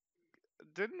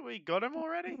we got him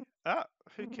already? Ah,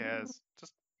 who cares?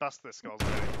 Just bust their skulls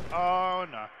already. Oh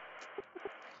no.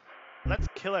 Let's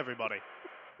kill everybody.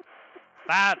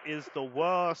 That is the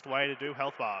worst way to do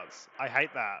health bars. I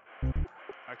hate that.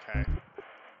 Okay.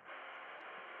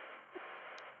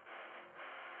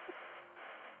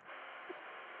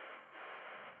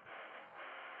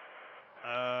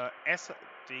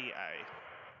 SDA.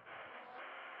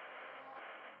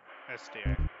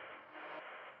 SDA.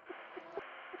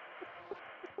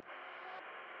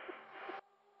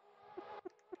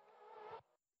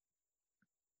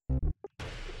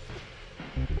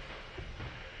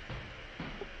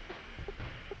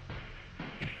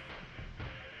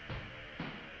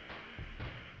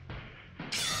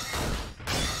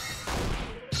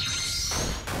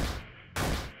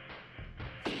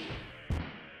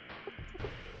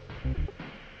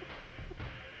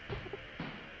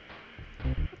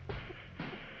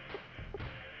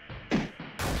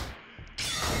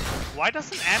 Why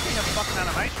doesn't Andy have fucking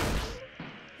animations?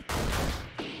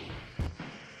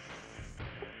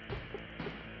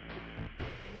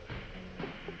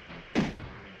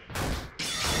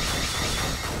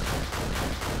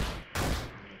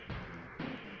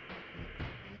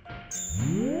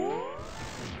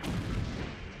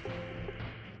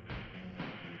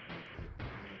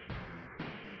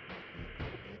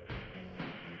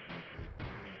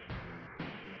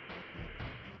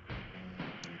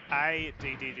 A,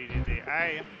 D, D, D, D, D,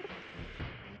 A.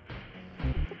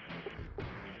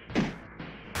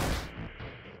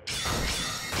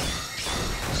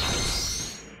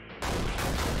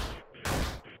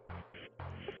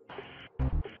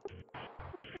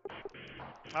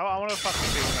 I want to fucking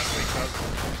see what that thing does.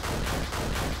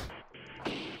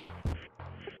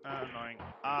 Annoying.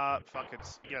 Fuck,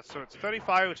 it's... Yeah, so it's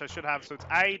 35, which I should have, so it's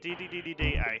A, D, D, D, D,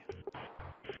 D, A.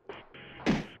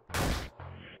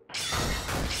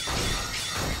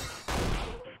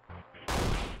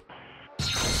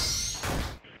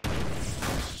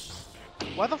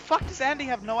 Why the fuck does Andy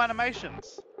have no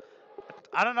animations?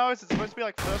 I don't know, is it supposed to be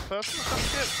like first person or some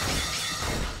shit?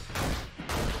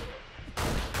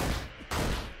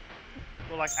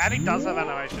 Well, like, Andy does have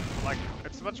animations, but like,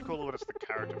 it's much cooler when it's the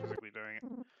character physically doing it.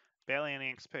 Barely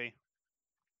any XP.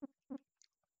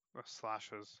 The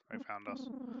slashers, they found us.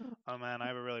 Oh man, I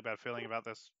have a really bad feeling about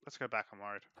this. Let's go back, I'm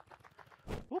worried.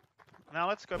 Whoop. Now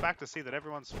let's go back to see that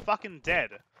everyone's fucking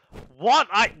dead. What?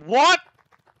 What?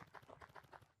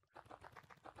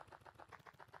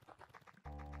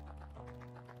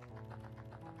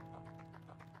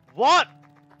 What?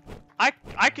 I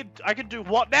could do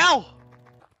what now?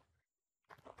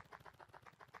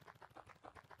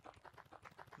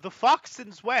 The fuck?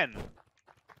 Since when?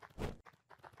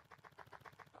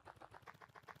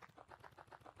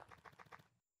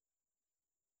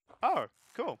 Oh,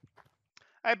 cool.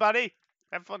 Hey buddy,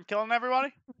 have fun killing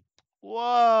everybody?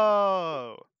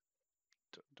 Whoa!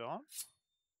 Dawn?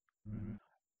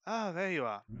 Oh, there you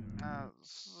are.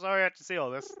 Sorry I had to see all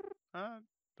this.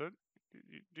 Don't...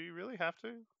 Do you really have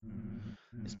to?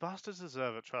 These bastards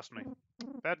deserve it, trust me.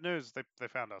 Bad news, they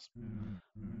found us.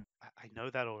 I know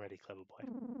that already, clever boy.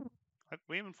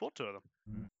 We even fought two of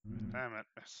them. Damn it,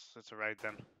 it's a raid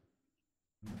then.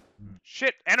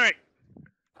 Shit, Henry!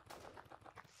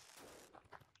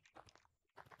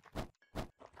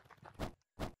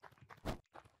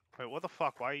 Wait, what the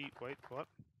fuck? Why you... Wait, what?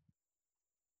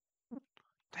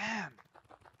 Dan!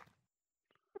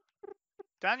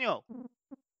 Daniel!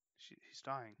 He's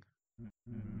dying.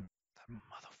 That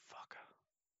motherfucker.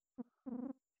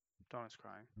 Don is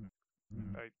crying.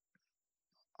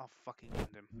 I'll fucking end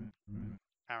him.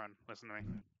 Aaron, listen to me.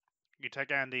 You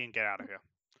take Andy and get out of here.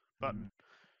 But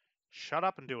shut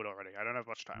up and do it already. I don't have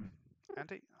much time.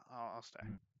 Andy, I'll stay.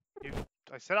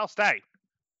 I said I'll stay!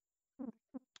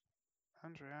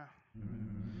 Andrea,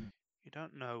 you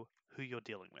don't know who you're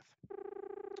dealing with.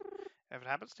 If it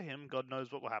happens to him, God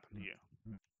knows what will happen to you.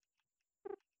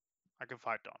 I can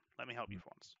fight Don. Let me help you for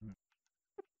once.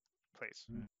 Please.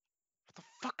 For the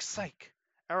fuck's sake!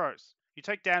 Arrows, you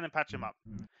take Dan and patch him up.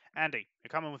 Andy,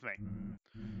 you're coming with me.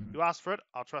 You asked for it,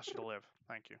 I'll trust you to live.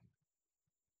 Thank you.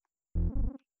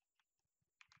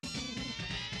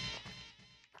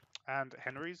 And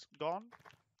Henry's gone?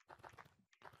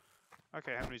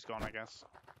 Okay, Henry's gone, I guess.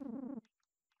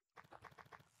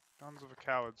 Guns of the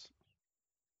cowards.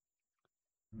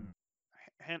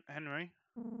 Henry?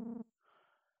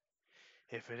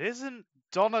 If it isn't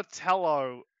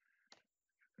Donatello...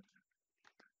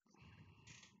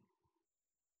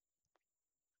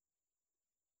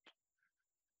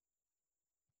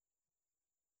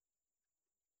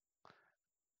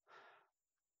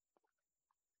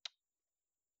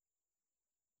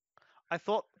 I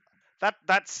thought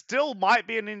that still might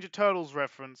be a Ninja Turtles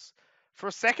reference. For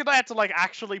a second I had to like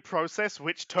actually process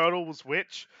which turtle was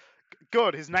which.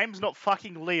 Good, his name's not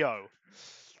fucking Leo.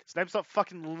 His name's not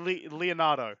fucking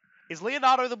Leonardo. Is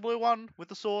Leonardo the blue one with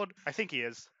the sword? I think he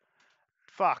is.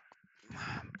 Fuck.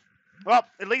 Well,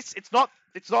 at least it's not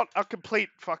a complete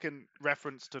fucking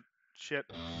reference to shit.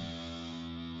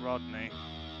 Rodney.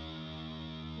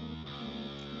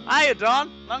 Hiya,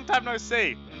 Don. Long time no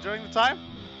see. Enjoying the time?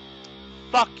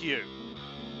 Fuck you.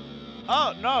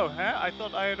 Oh, no, huh? I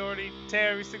thought I had already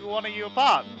tear every single one of you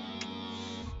apart.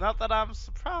 Not that I'm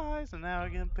surprised, an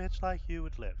arrogant bitch like you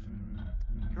would live.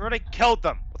 You already killed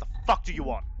them. What the fuck do you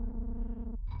want?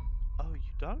 Oh,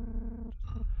 you don't?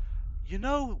 You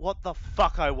know what the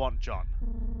fuck I want, John?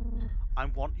 I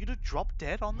want you to drop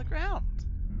dead on the ground.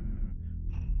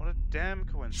 What a damn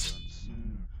coincidence.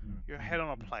 Your head on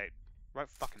a plate. Right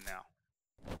fucking now.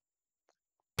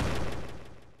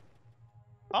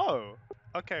 Oh,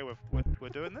 okay, we're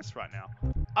doing this right now.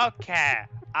 Okay,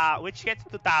 which gets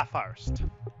to die first?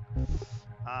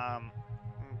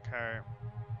 Okay.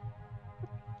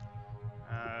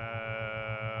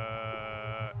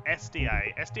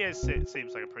 SDA. SDA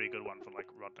seems like a pretty good one for like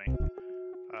Rodney.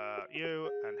 You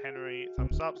and Henry,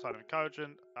 thumbs up, side of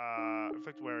cogent.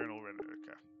 Inflict wearing already.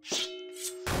 Okay.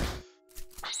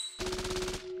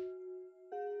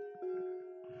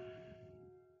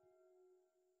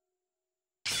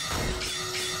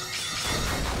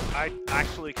 I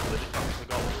actually completely fucking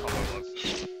forgot what color was.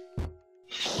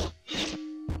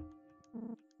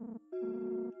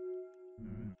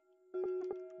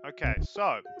 Okay,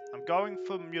 so I'm going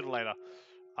for Mutilator.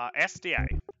 SDA.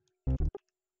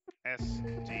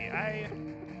 SDA.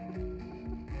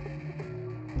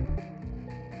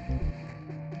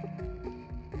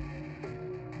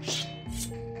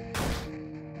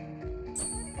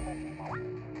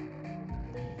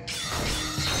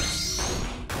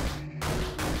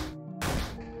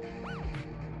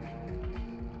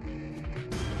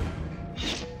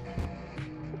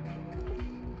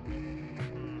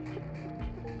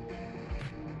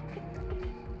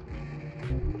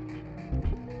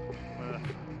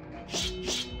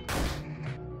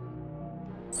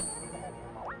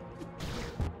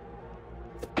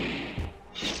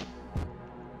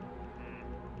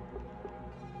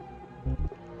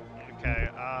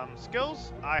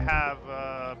 Skills, I have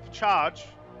charge,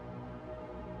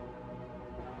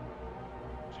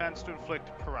 chance to inflict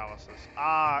paralysis.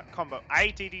 Combo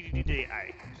A D D D D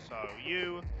A. So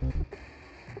you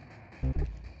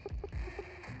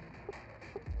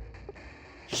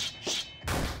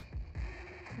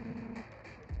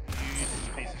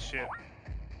piece of shit.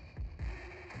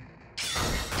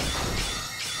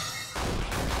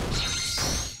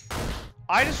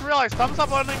 I just realized thumbs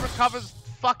up only recovers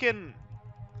fucking.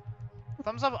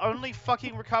 Thumbs up only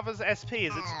fucking recovers SP.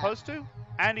 Is it supposed to?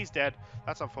 And he's dead.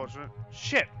 That's unfortunate.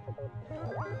 Shit!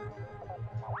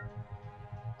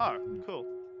 Oh, cool.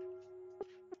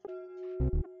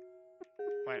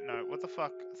 Wait, no. What the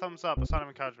fuck? Thumbs up, a sign of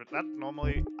encouragement. That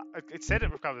normally... It said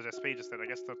it recovers SP just then. I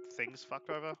guess the thing's fucked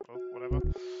over, or whatever.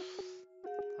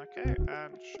 Okay,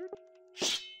 and shoot.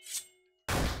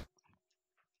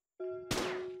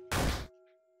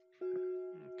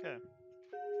 Okay.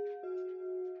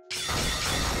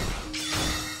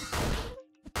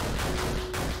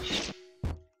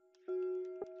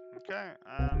 Okay,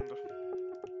 and...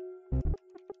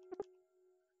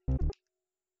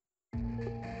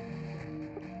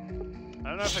 I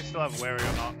don't know if I still have wary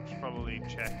or not. Should probably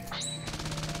check.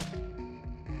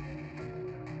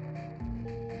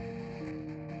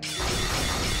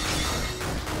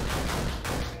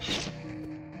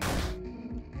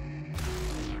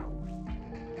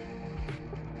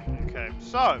 Okay,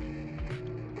 so...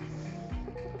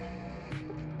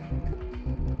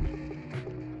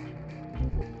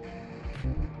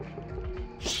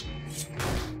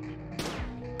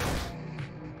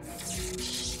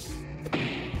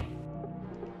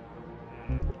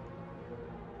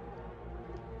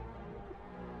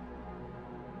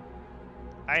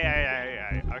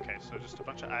 A. Okay, so just a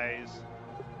bunch of A's.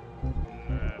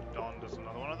 Don does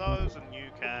another one of those, and you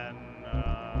can,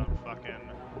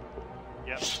 fucking...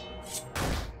 Yep.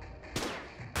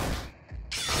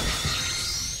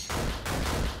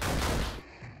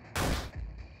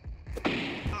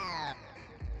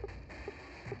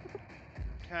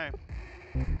 Okay.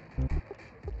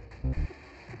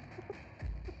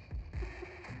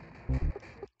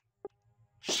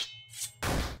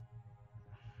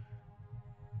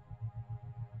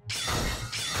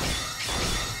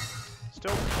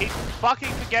 Still keep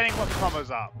fucking forgetting what the combos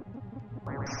are.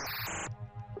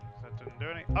 That didn't do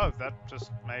any. Oh, that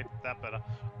just made that better.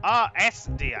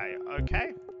 SDA.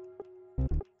 Okay.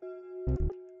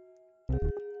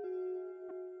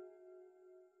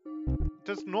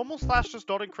 Does normal slash just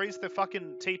not increase the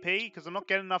fucking TP? Because I'm not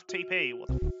getting enough TP. What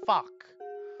the fuck?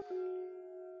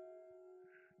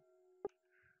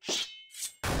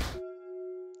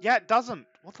 Yeah, it doesn't.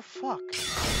 What the fuck?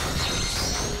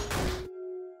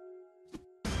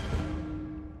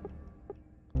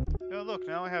 Oh, look,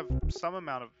 now I have some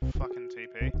amount of fucking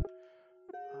TP.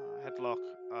 Headlock,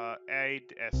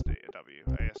 ASW.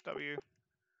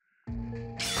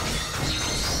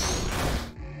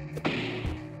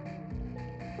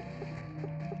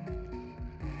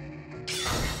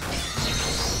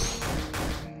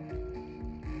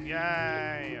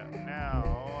 Yay!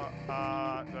 Now,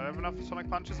 do I have enough for Sonic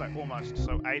Punches? Like, almost.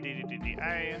 So,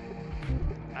 ADDDA,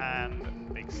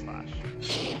 and Big Slash.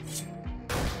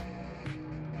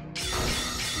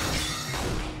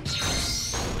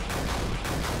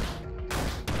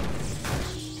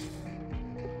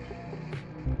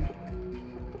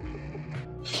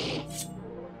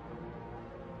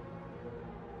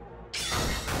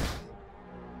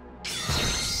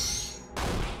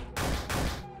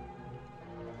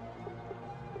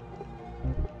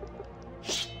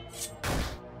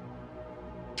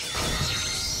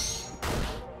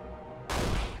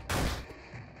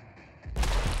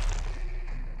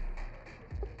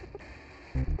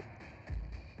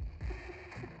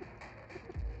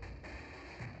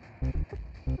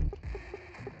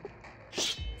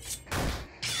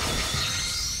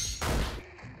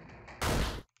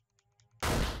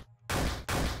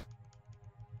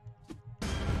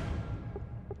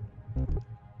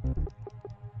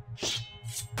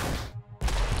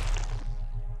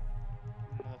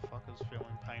 Motherfucker's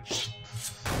feeling painful.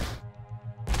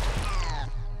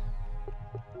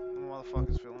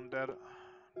 Motherfucker's feeling dead.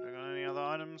 Do I got any other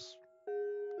items?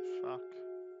 Fuck.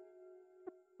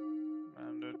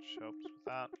 Bandage helps with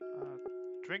that.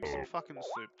 Drink some fucking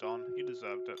soup, Don. You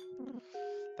deserved it.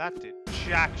 That did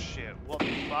jack shit. What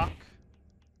the fuck?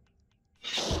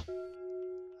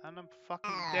 And I'm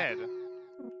fucking dead.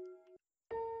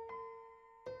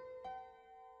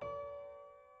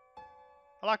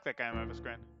 I like that game over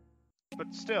screen.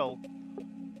 But still,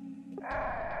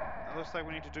 it looks like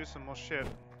we need to do some more shit.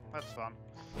 That's fun.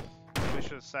 We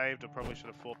should have saved or probably should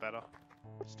have fought better.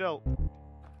 Still.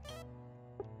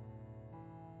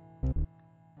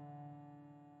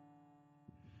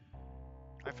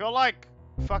 I feel like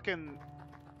fucking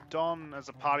Don as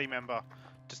a party member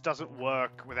just doesn't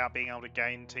work without being able to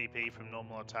gain TP from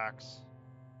normal attacks.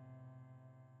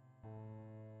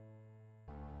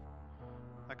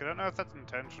 Like, I don't know if that's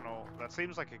intentional. That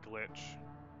seems like a glitch.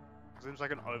 It seems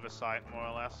like an oversight, more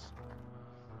or less.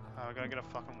 Oh, I gotta get a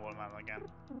fucking watermelon again.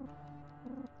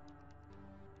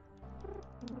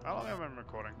 How long have I been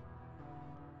recording?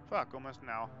 Fuck, almost an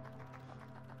hour.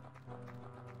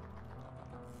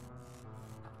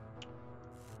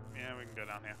 Yeah, we can go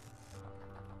down here.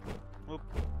 Whoop,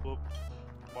 whoop.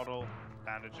 Bottle,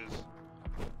 bandages.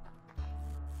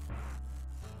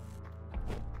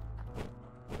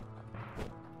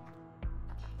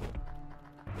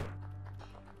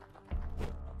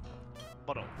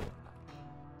 Bottle.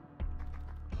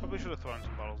 Probably should have thrown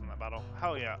some bottles in that battle.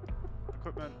 Hell yeah.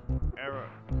 Equipment,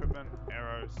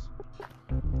 arrows.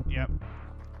 Yep.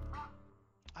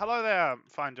 Hello there,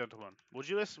 fine gentlemen. Would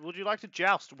you like to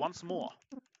joust once more?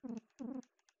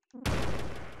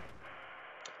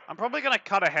 I'm probably gonna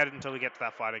cut ahead until we get to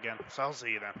that fight again, so I'll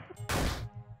see you then.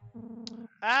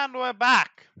 And we're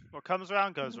back! What comes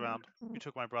around goes around. You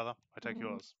took my brother, I take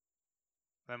yours.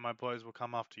 Then my boys will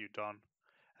come after you, Don.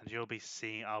 And I'll be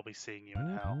seeing you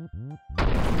in hell.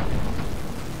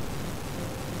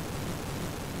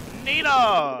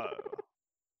 Nino!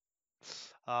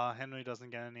 Henry doesn't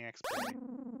get any XP.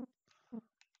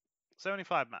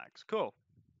 75 max, cool.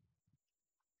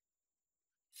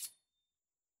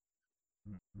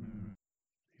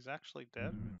 He's actually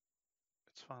dead?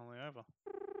 It's finally over.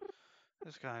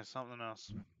 This guy is something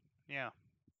else. Yeah.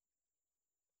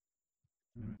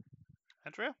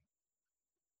 Andrea?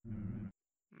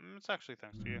 It's actually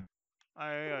thanks to you.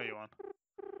 I owe you one.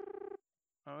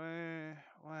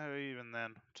 Why even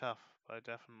then? Tough, but I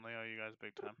definitely owe you guys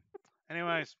big time.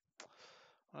 Anyways,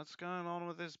 what's going on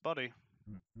with this body?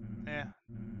 Yeah.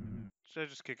 Should I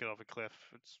just kick it off a cliff?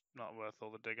 It's not worth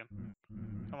all the digging.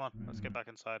 Come on, let's get back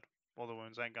inside. All the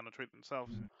wounds ain't gonna treat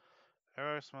themselves.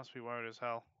 Eros must be worried as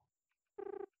hell.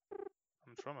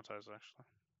 I'm traumatized, actually.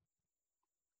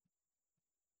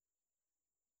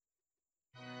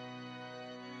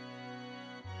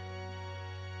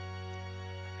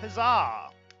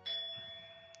 Huzzah!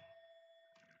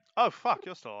 Oh, fuck,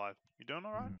 you're still alive. You doing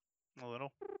alright? A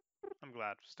little. I'm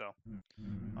glad, still.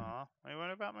 Aw, are you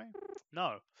worried about me?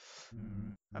 No.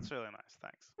 That's really nice,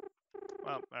 thanks.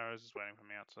 Well, Arrows is waiting for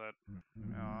me outside.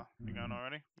 Aw, you going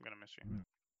already? I'm gonna miss you.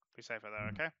 Be safe out there,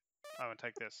 okay? Oh, and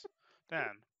take this.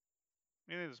 Dan,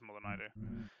 you need this more than I do.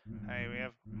 Hey, we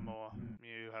have more.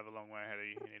 You have a long way ahead of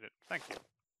you. You need it. Thank you.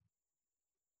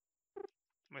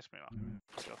 Wish me luck.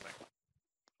 Sure thing.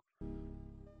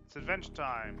 It's adventure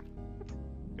time.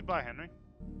 Goodbye, Henry.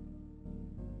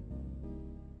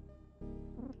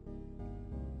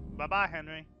 Bye-bye,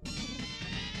 Henry.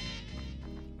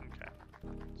 Okay.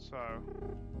 So,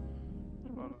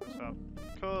 load this up.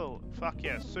 Cool. Fuck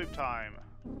yeah, soup time.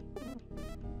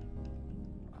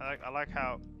 I like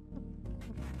how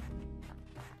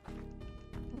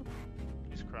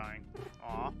he's crying.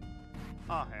 Aw.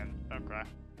 Aw, Hen, don't cry.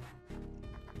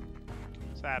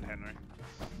 Sad Henry.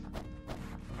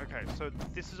 Okay, so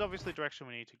this is obviously the direction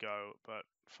we need to go, but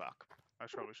fuck. I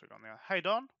probably should have gone there. Hey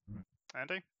Don?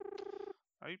 Andy?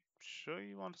 Are you sure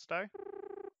you want to stay?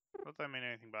 Not that I mean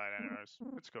anything by it, anyways.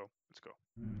 It's cool. It's cool.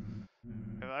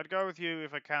 I'd go with you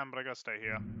if I can, but I gotta stay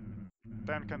here.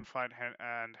 Dan can fight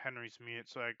and Henry's mute,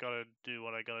 so I gotta do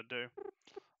what I gotta do.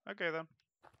 Okay then.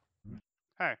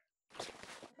 Hey.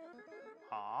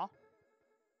 Aw.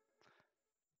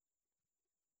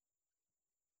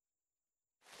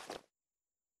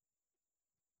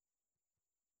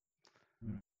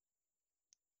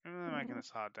 You're really making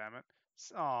this hard, damn it.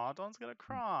 Aw, Don's gonna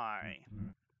cry.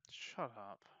 Shut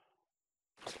up.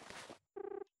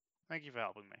 Thank you for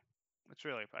helping me.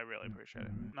 I really appreciate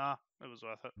it. Nah, it was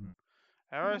worth it.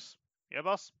 Eros? Yeah,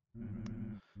 boss?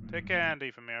 Take care,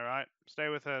 Andy, for me, alright? Stay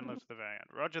with her and live to the very end.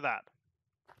 Roger that.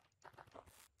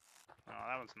 Oh,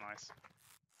 that one's nice.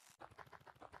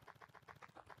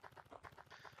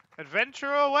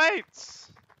 Adventure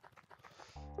awaits!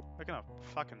 We're gonna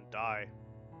fucking die.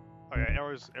 Okay,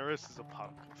 Eros is a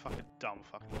punk. Fucking dumb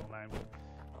fucking little name.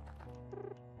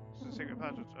 Secret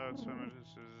passage. Oh, it's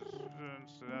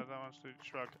that one's to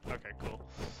shrug. Okay, cool.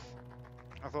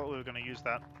 I thought we were gonna use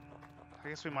that. I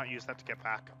guess we might use that to get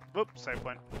back. Whoop, save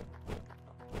point.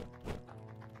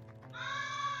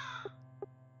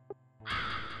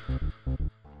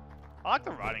 I like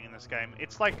the writing in this game.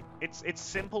 It's like, it's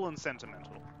simple and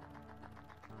sentimental.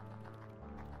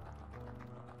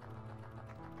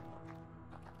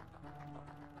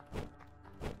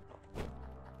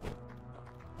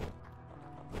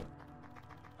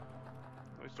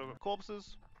 We still got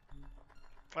corpses.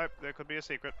 Oh, there could be a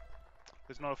secret.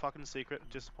 There's not a fucking secret.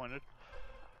 Disappointed.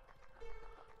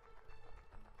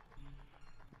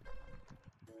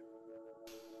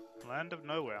 Land of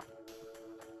Nowhere.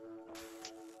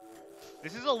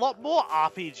 This is a lot more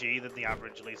RPG than the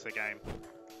average Lisa game.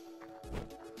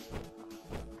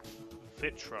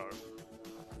 Vitro.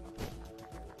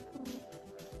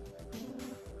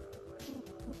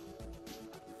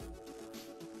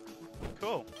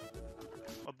 Cool.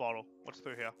 A bottle. What's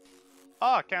through here?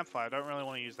 Ah, campfire. Don't really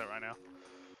want to use that right now.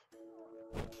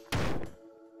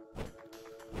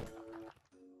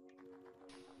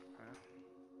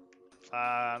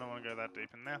 I don't want to go that deep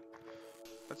in there.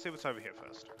 Let's see what's over here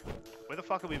first. Where the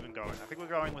fuck are we even going? I think we're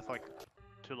going with like...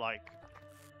 to like...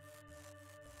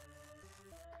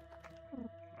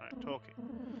 Alright, talking.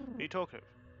 Be talkative.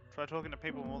 Try talking to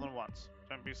people more than once.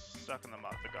 Don't be stuck in the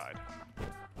mud, the guide.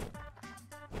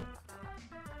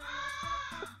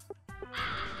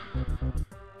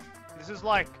 This is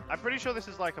like... I'm pretty sure this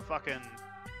is like a fucking...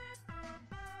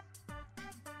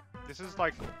 This is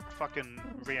like fucking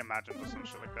reimagined or some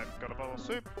shit like that. Got a bottle of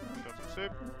soup. Got some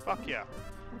soup. Fuck yeah.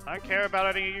 I don't care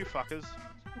about any of you fuckers.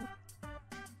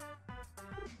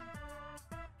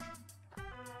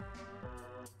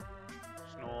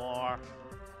 Snore.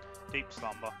 Deep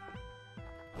slumber.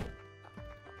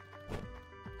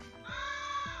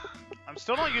 I'm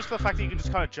still not used to the fact that you can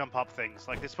just kind of jump up things.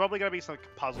 Like, there's probably going to be some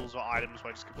puzzles or items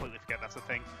where I just completely forget that's a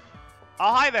thing.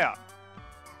 Oh, hi there!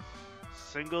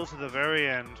 Single to the very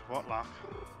end. What luck.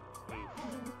 Oof.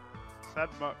 Sad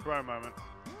bro moment.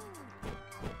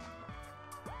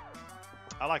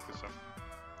 I like this one.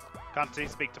 Can't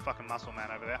speak to fucking Muscle Man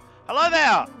over there. Hello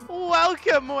there!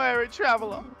 Welcome, weary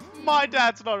traveler! My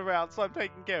dad's not around, so I'm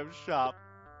taking care of Sharp.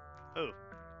 Ooh.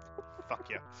 Fuck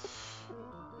yeah.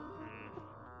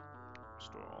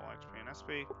 Restore all HP and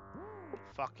SP.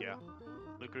 Fuck yeah.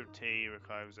 Liquid tea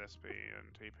recovers SP and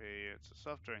TP. It's a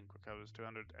soft drink, recovers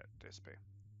 200 SP.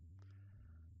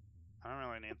 I don't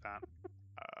really need that.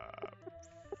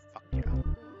 Fuck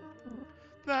yeah.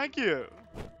 Thank you!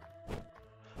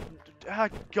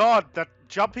 God, that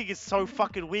jumping is so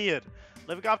fucking weird.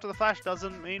 Living after the Flash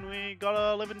doesn't mean we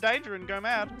gotta live in danger and go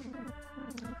mad.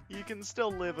 You can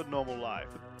still live a normal life.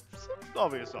 It's an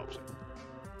obvious option.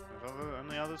 If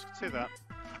only others could see that.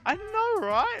 I know,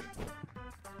 right?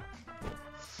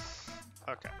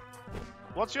 Okay.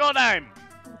 What's your name?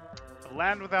 A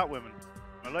land without women.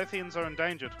 Olathians are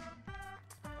endangered.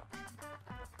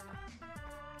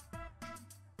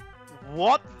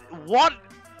 What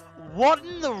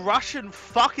in the Russian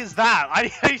fuck is that?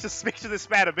 I need to speak to this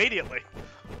man immediately.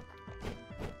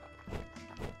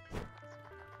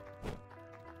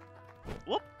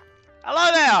 Whoop.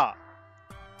 Hello there!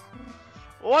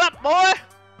 What up, boy?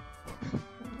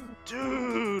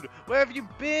 Dude, where have you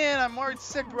been? I'm worried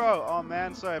sick, bro. Oh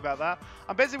man, sorry about that.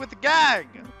 I'm busy with the gang.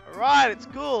 Alright, it's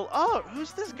cool. Oh,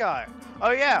 who's this guy?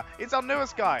 Oh yeah, it's our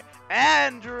newest guy.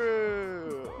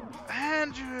 Andrew!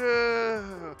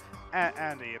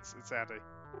 Andy, it's Andy.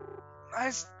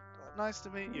 Nice to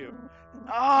meet you.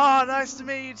 Oh, nice to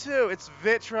meet you too. It's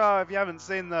Vitro, if you haven't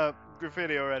seen the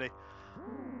graffiti already.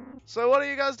 So what are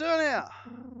you guys doing here?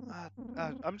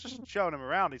 I'm just showing him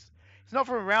around. He's not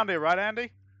from around here, right,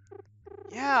 Andy?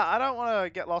 Yeah, I don't want to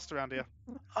get lost around here.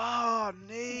 Oh,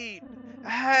 neat.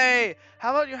 Hey,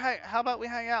 how about we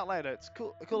hang out later? It's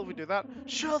cool if we do that.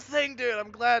 Sure thing, dude.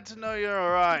 I'm glad to know you're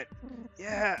all right.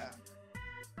 Yeah.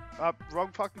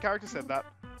 Wrong fucking character said that.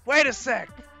 Wait a sec.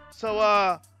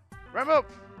 So, remember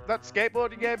that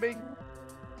skateboard you gave me?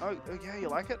 Oh yeah, you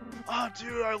like it? Oh,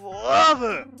 dude, I love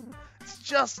it. It's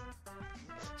just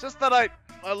that I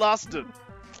lost it.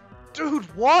 Dude,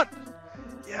 what?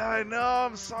 Yeah, I know.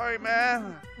 I'm sorry,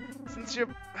 man. Since you're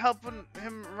helping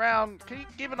him around, can you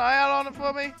keep an eye out on it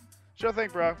for me? Sure thing,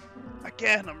 bro.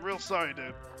 Again, I'm real sorry,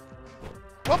 dude.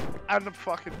 Whoop! And I'm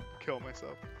fucking kill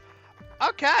myself.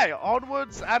 Okay,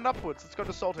 onwards and upwards. Let's go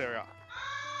to Salt area.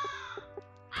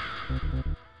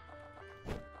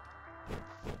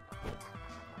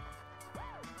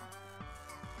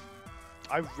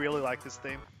 I really like this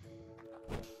theme.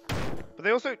 But they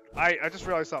also... I just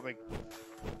realized something.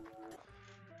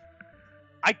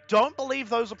 I don't believe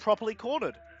those are properly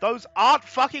cornered. Those aren't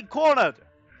fucking cornered!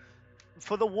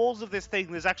 For the walls of this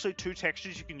thing, there's actually two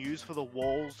textures you can use for the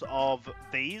walls of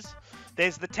these.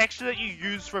 There's the texture that you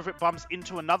use for if it bumps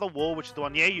into another wall, which is the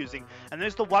one you're using. And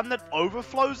there's the one that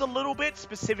overflows a little bit,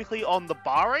 specifically on the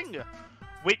barring,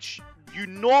 which you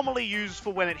normally use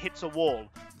for when it hits a wall.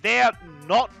 They're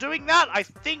not doing that. I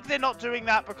think they're not doing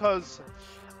that because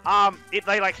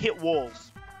they like hit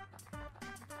walls.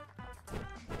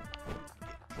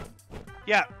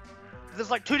 Yeah. There's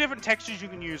like two different textures you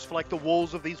can use for like the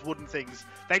walls of these wooden things.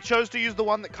 They chose to use the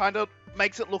one that kind of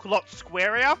makes it look a lot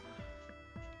squarier.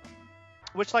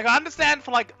 Which like I understand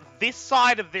for like this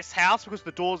side of this house because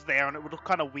the door's there and it would look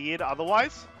kind of weird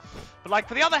otherwise. But like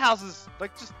for the other houses,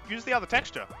 like just use the other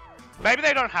texture. Maybe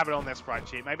they don't have it on their sprite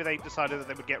sheet. Maybe they decided that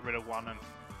they would get rid of one and...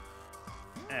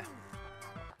 eh.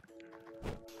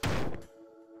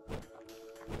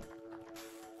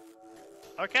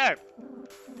 Okay.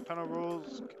 Tunnel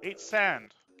rules. Eat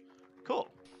sand. Cool.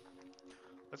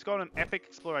 Let's go on an epic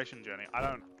exploration journey. I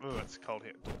don't... Ooh, it's cold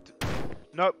here.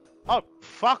 Nope. Oh,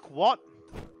 fuck, what?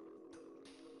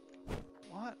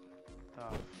 What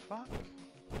the fuck?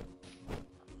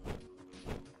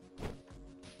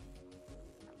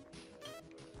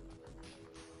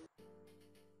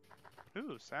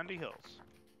 Ooh, sandy hills.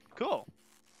 Cool.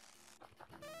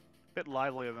 Bit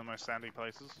livelier than most sandy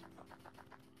places.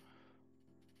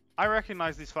 I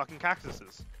recognize these fucking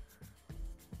cactuses.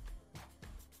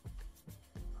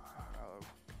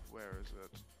 Where is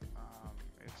it?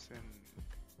 It's in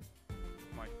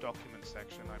my document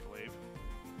section, I believe.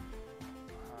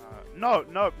 No,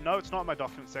 it's not my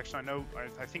document section. I know,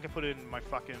 I think I put it in my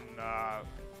fucking, not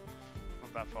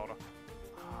that folder.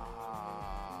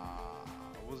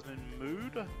 Was it in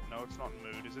mood? No, it's not in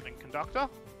mood. Is it in conductor?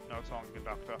 No, it's not in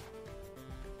conductor.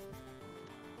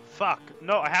 Fuck.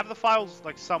 No, I have the files,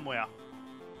 like, somewhere.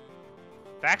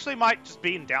 They actually might just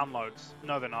be in downloads.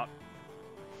 No, they're not.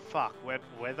 Fuck, where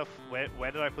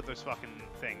did I put those fucking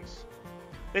things?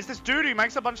 There's this dude who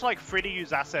makes a bunch of, like,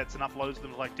 free-to-use assets and uploads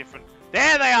them to, like, different...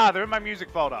 There they are! They're in my music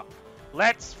folder.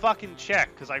 Let's fucking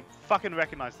check, because I fucking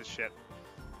recognize this shit.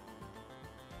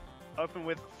 Open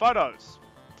with photos.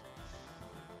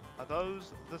 Are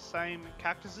those the same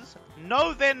cactuses?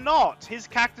 No, they're not! His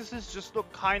cactuses just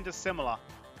look kinda similar.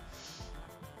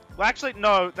 Well, actually,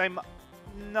 no,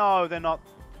 no, they're not.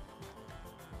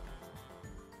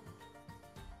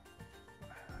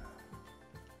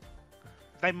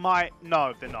 They might...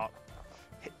 No, they're not.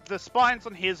 The spines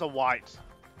on his are white.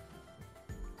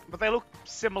 But they look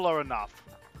similar enough.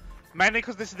 Mainly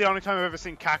because this is the only time I've ever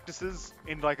seen cactuses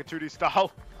in, like, a 2D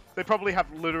style. They probably have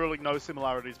literally no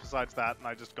similarities besides that, and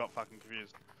I just got fucking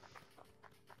confused.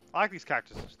 I like these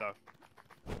cactuses, though.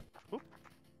 Oop.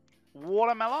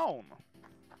 Watermelon!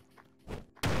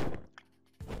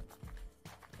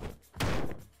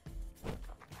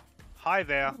 Hi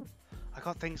there. I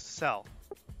got things to sell.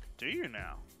 Do you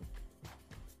now?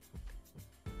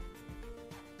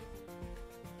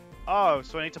 Oh,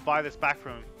 so I need to buy this back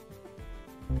from him.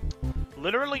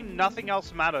 Literally nothing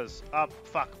else matters.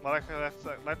 Fuck. Well,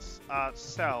 let's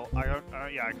sell.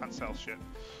 Yeah, I can't sell shit.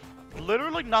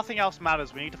 Literally nothing else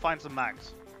matters. We need to find some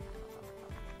mags.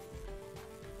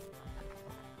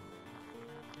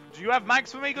 Do you have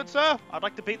mags for me, good sir? I'd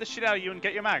like to beat the shit out of you and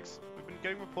get your mags. We've been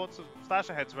getting reports of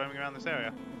slasher heads roaming around this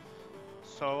area.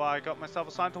 So I got myself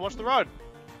assigned to watch the road.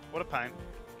 What a pain.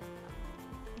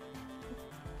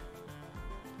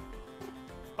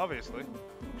 Obviously.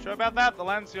 Sure about that? The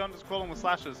land's beyond is crawling with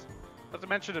slashers. Not to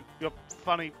mention your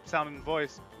funny sounding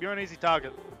voice. You're an easy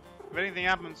target. If anything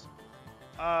happens,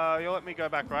 you'll let me go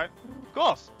back, right? Of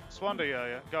course! Swander,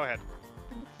 yeah. Go ahead.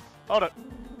 Hold it.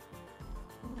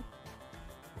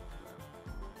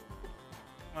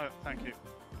 Oh, thank you.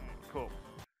 Cool.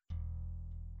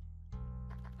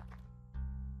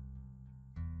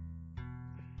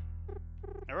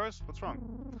 Hey, Rose, what's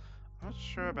wrong? I'm not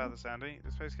sure about this, Andy.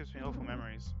 This place gives me awful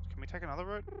memories. Can we take another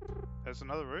route? There's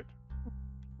another route?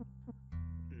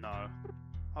 No.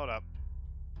 Hold up.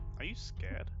 Are you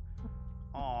scared?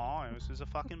 Aw, this is a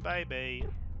fucking baby.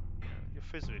 You're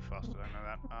physically fostered, I know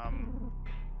that.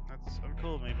 That's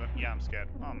uncool of me, but yeah, I'm scared.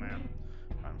 Oh man.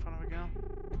 Right in front of a girl?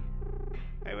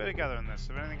 Hey, we're together in this.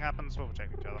 If anything happens, we'll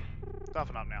protect each other.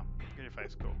 Toughen up now. Get your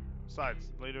face cool. Besides,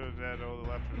 leader is dead, all the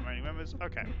left remaining members?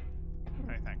 Okay.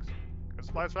 Hey, thanks. Got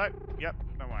supplies right? Yep,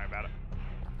 don't worry about it.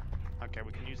 Okay,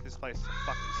 we can use this place as a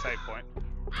fucking save point.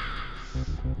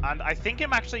 And I think it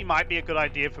actually might be a good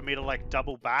idea for me to, like,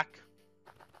 double back.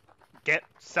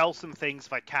 Sell some things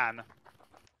if I can.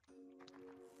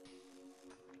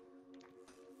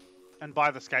 And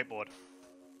buy the skateboard.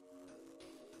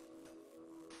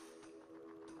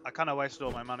 I kind of wasted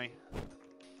all my money.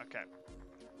 Okay.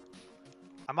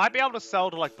 I might be able to sell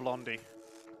to, like, Blondie.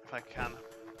 If I can.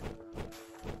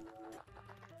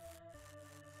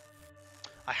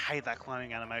 I hate that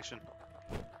cloning animation.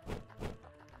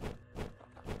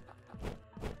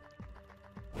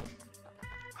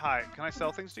 Hi, can I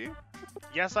sell things to you?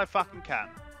 Yes, I fucking can.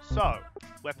 So,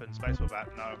 weapons, baseball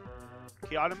bat, no.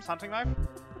 Key items, hunting knife?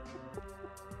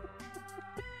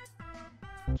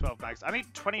 12 mags. I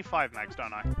need 25 mags,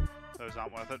 don't I? Those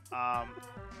aren't worth it.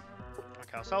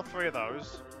 Okay, I'll sell 3 of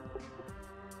those.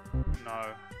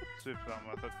 No. Super not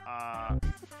worth it.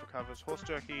 Recovers horse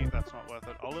jerky, that's not worth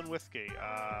it. Olin whiskey.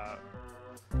 How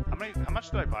much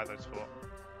did I buy those for?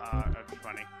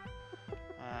 20.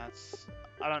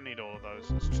 I don't need all of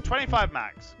those. It's 25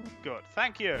 max. Good.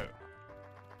 Thank you.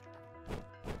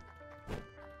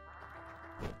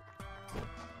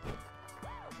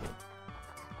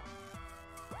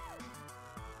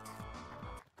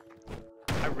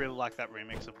 really like that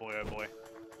remix of Boy Oh Boy.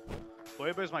 Boy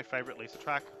Oh Boy is my favorite Lisa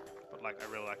track, but like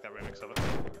I really like that remix of it.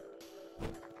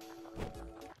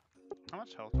 How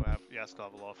much health do I have? Yeah, I still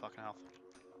have a lot of fucking health.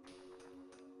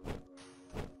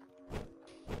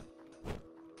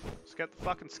 Let's get the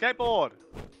fucking skateboard!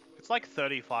 It's like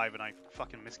 35 and I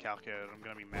fucking miscalculated. I'm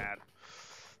gonna be mad.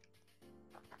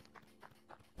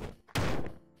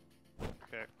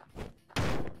 Okay.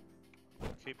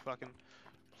 Keep fucking...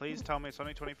 Please tell me it's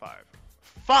only 25.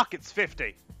 Fuck, it's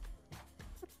 50!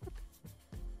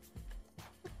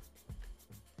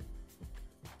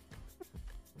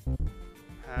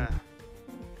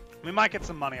 We might get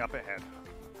some money up ahead.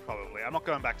 Probably. I'm not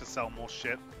going back to sell more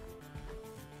shit.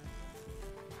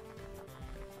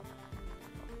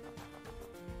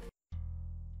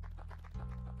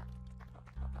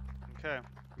 Okay.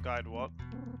 Guide what?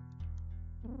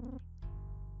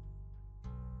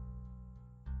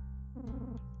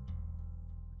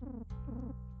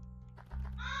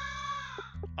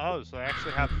 Oh, so I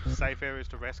actually have safe areas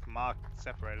to rest marked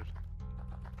separated.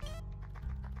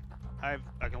 I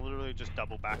can literally just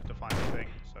double back to find the thing,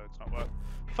 so it's not worth.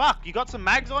 Fuck! You got some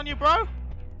mags on you, bro?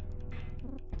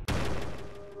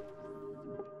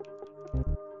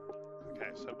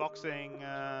 Okay, so boxing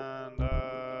and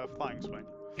flying swing.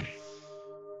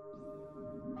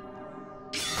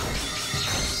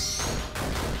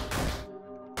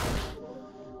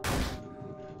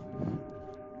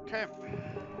 Okay.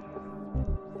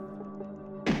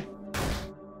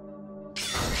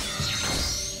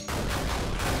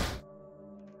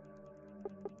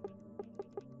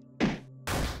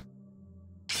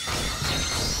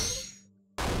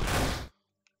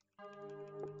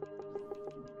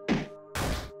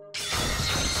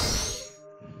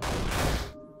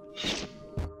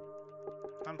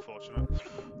 Unfortunate.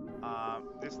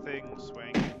 This thing,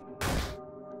 swing.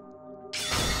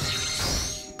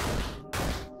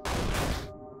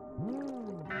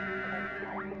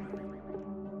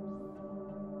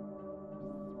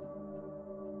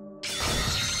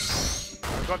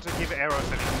 I've got to give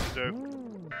arrows anything to do.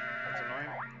 That's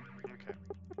annoying. Okay.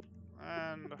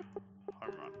 And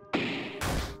home run.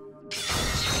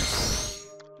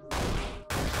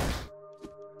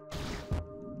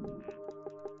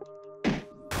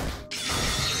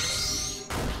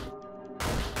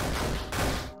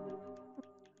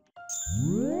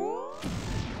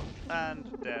 And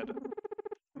dead.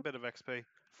 A bit of XP.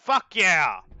 Fuck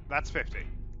yeah! That's 50.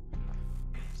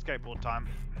 Skateboard time.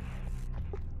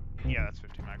 Yeah, that's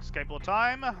 50 max. Skateboard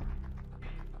time!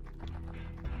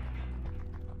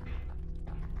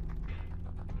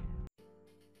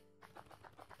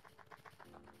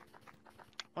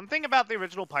 One thing about the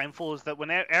original Painful is that when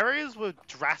areas were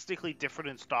drastically different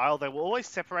in style, they were always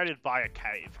separated by a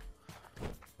cave.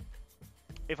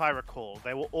 If I recall,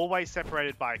 they were always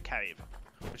separated by a cave,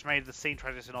 which made the scene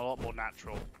transition a lot more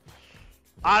natural.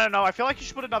 I don't know, I feel like you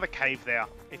should put another cave there,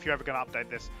 if you're ever going to update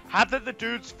this. Have the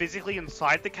dudes physically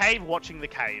inside the cave watching the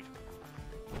cave.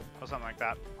 Or something like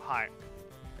that. Hi.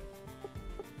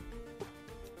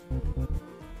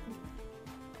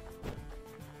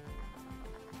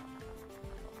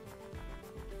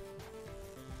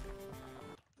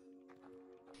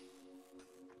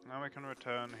 Now we can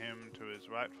return him to his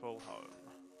rightful home.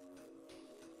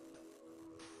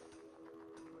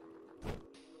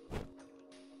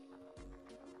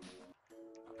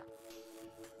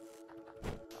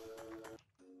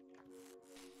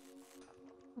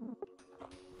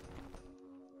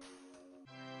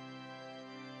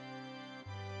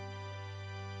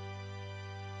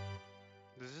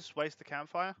 Does this waste the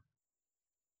campfire?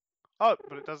 Oh,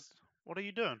 but it does. What are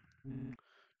you doing?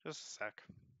 Just a sec.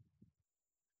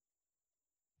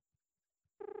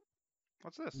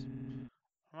 What's this?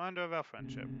 Reminder of our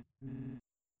friendship.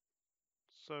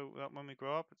 So when we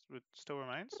grow up, it still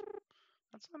remains?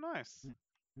 That's so nice.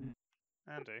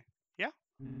 Andy. Yeah?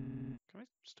 Can we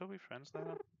still be friends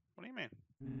later? What do you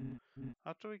mean?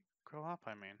 After we grow up,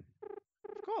 I mean.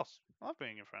 Of course. I love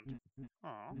being your friend.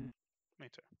 Aw. Me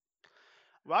too.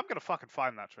 Well, I'm gonna fucking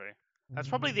find that tree. That's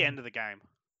probably the end of the game.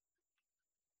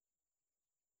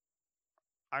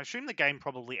 I assume the game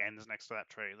probably ends next to that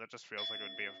tree. That just feels like it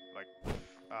would be,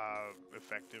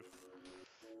 effective.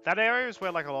 That area is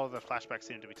where, like, a lot of the flashbacks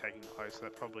seem to be taking place. So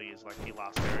that probably is, like, the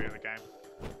last area of the game.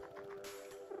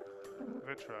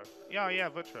 Vitro. Yeah,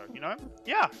 Vitro. You know him?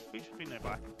 Yeah, he should be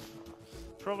nearby.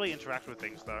 Probably interact with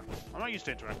things, though. I'm not used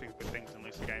to interacting with things in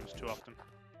Lisa games too often.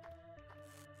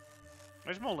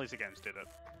 Most more Lisa games did it.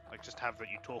 Like, just have that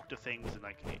you talk to things, and,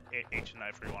 like, each and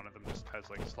every one of them just has,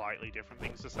 like, slightly different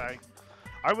things to say.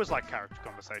 I always like character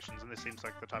conversations, and this seems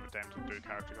like the type of game to do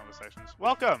character conversations.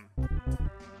 Welcome!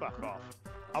 Fuck off.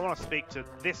 I want to speak to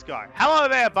this guy. Hello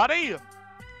there, buddy!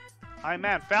 Hey,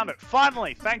 man, found it.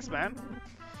 Finally! Thanks, man.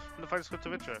 And the focus got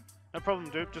to intro. No problem,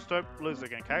 dude. Just don't lose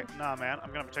again, okay? Nah, man.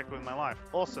 I'm gonna protect it with my life.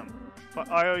 Awesome.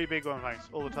 But I owe you big one, thanks.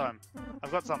 All the time.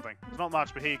 I've got something. It's not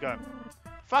much, but here you go.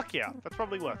 Fuck yeah. That's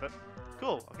probably worth it.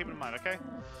 Cool. I'll keep it in mind, okay?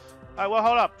 Well,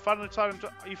 hold up.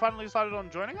 You finally decided on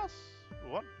joining us?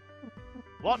 What?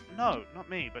 What? No, not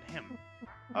me, but him.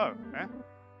 Oh, eh?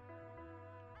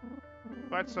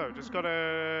 Right, so. Just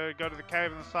gotta go to the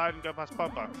cave on the side and go past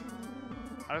Papa.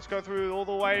 And let's go through all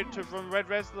the way from Red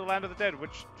Res to the Land of the Dead,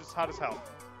 which is hard as hell.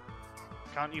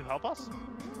 Can't you help us?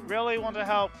 Really want to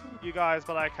help you guys,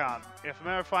 but I can't. If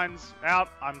Amara finds out,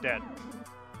 I'm dead.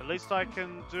 At least I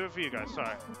can do it for you guys.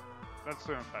 Sorry. That's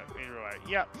the info. Either way.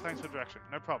 Yeah, thanks for direction.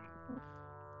 No problem.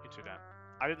 You too, Dan.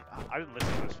 I didn't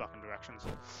listen to those fucking directions.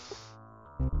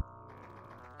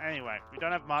 Anyway, we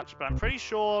don't have much, but I'm pretty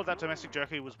sure that domestic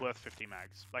jerky was worth 50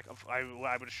 mags. Like,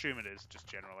 I would assume it is, just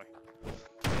generally.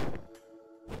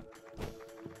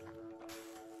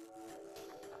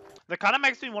 That kind of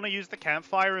makes me want to use the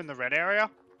campfire in the red area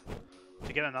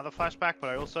to get another flashback, but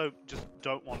I also just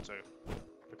don't want to.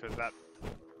 Because that...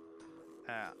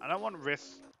 I don't want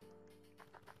risk.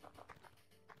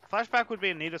 Flashback would be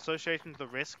a neat association to the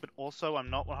risk, but also I'm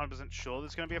not 100% sure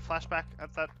there's going to be a flashback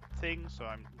at that thing, so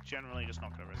I'm generally just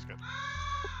not going to risk it.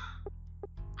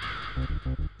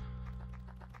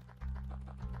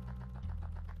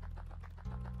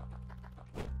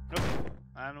 Nope.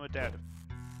 And we're dead.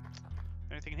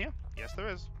 Anything in here? Yes, there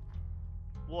is.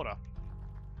 Water.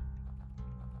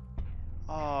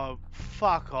 Oh,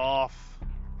 fuck off.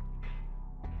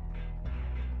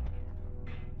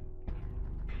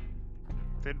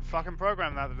 Didn't fucking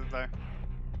program that, did they?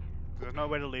 There's no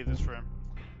way to leave this room.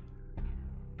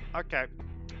 Okay.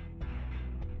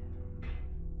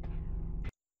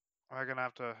 We're gonna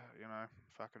have to, you know,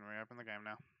 fucking reopen the game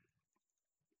now.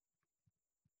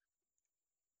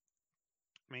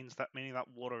 Meaning that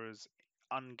water is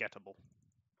ungettable.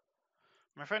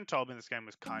 My friend told me this game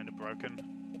was kind of broken.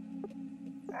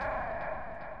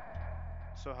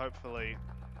 So hopefully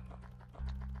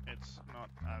it's not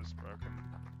as broken.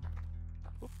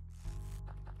 Oop.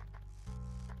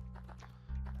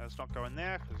 Let's not go in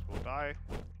there because we'll die.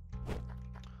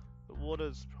 The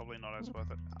water's probably not as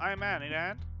worth it. Hey man, need a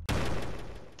hand?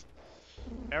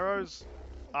 Arrows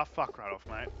are fuck right off,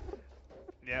 mate.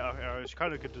 Yeah, arrows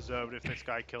kind of could deserve it if this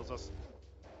guy kills us.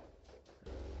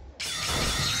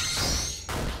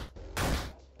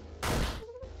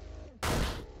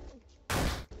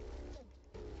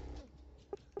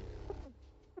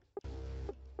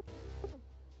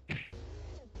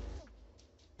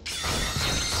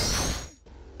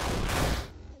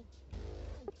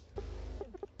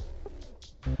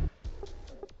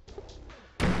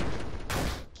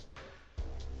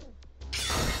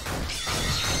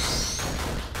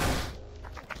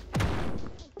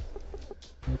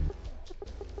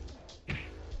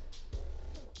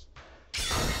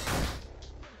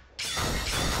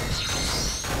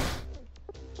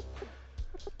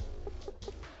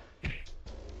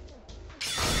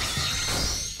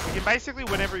 Basically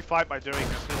win every fight by doing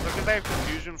this, because they have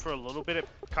confusion for a little bit, it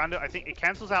kind of, I think it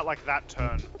cancels out like that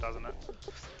turn, doesn't it?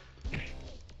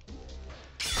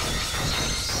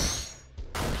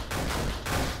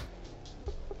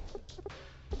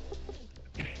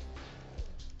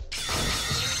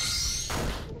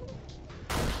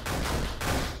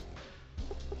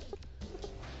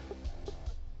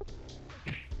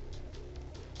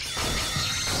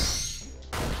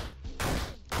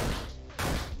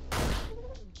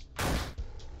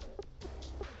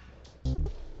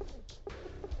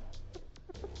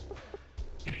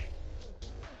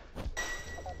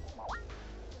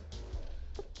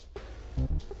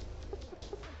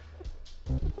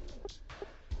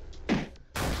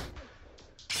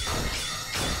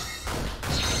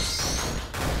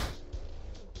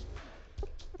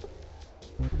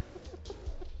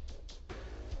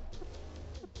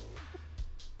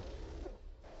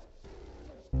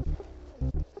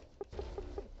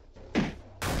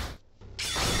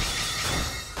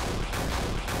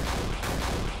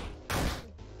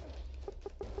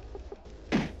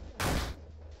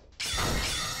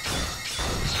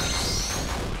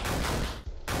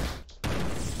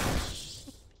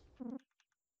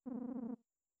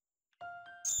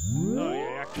 Oh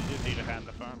yeah, you actually did need a hand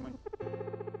apparently.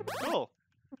 Cool.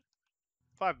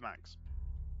 5 mags.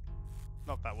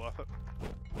 Not that worth it.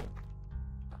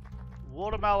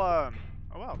 Watermelon!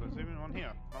 Oh wow, there's even one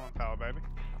here. Melon power, baby.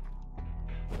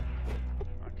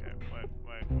 Okay, wait.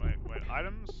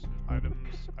 Items. Hunting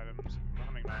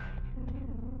knife.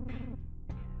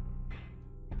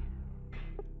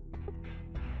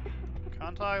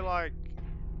 Can't I, like...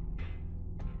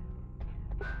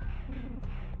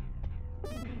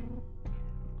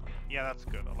 Yeah, that's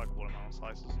good. I like watermelon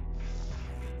slices.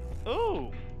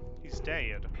 Ooh! He's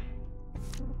dead.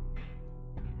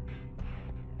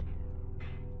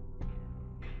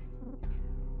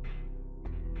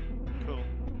 Cool.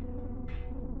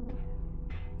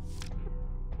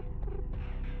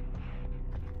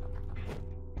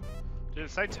 Did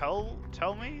it say tell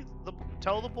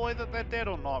the boy that they're dead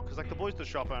or not? Because like the boy's the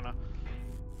shop owner.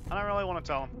 I don't really want to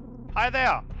tell him. Hi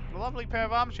there! A lovely pair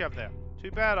of arms you have there.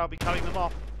 Too bad, I'll be cutting them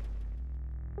off.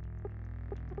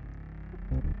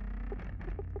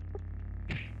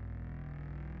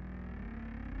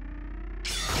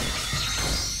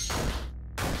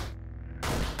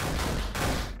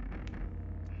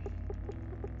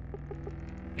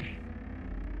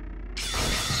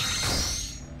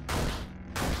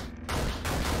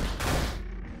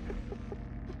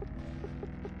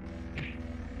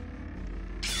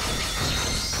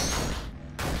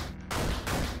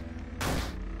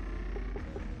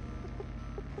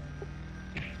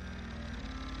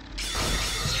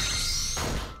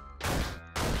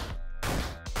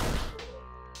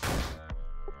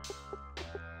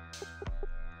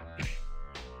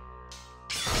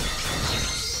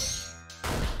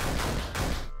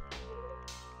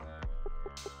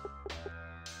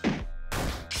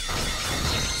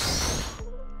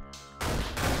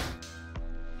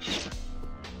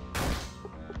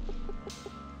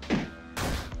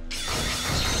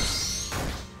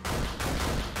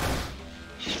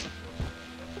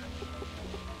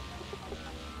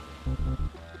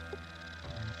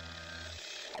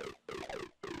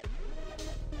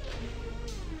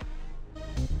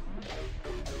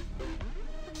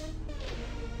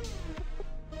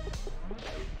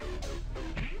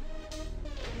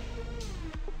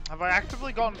 Have I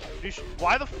actively gone...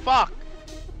 Why the fuck?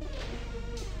 Do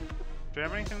you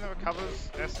have anything that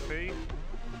recovers SP?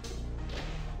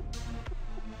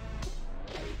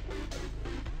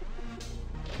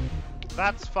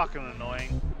 That's fucking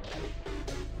annoying.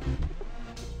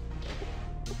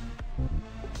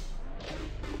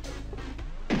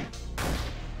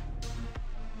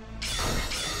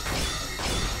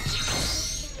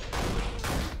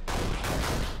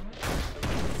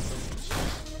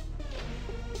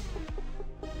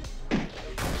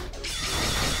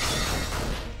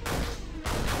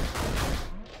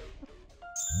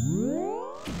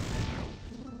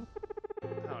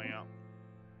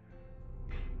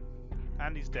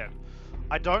 And he's dead.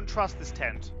 I don't trust this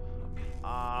tent.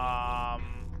 I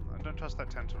don't trust that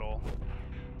tent at all.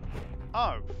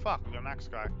 Oh fuck! We got an axe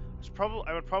guy.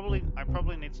 I probably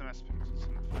need some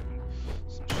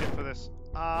shit for this.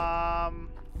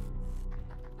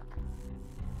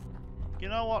 You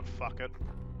know what? Fuck it.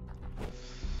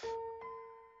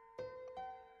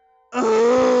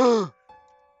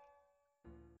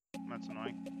 That's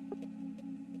annoying.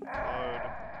 Load.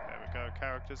 There we go.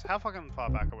 Characters. How fucking far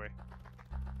back are we?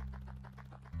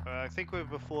 I think we're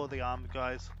before the armed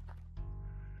guys.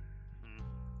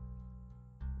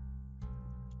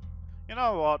 You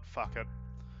know what? Fuck it.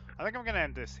 I think I'm gonna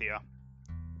end this here.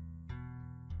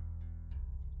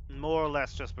 More or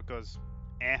less just because,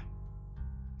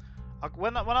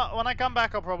 when I come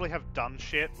back, I'll probably have done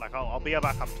shit. Like I'll be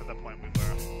back up to the point we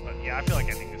were. But yeah, I feel like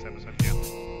ending this episode here.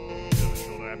 Bit of a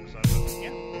shorter episode, but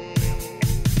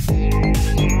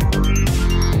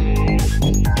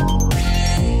yeah.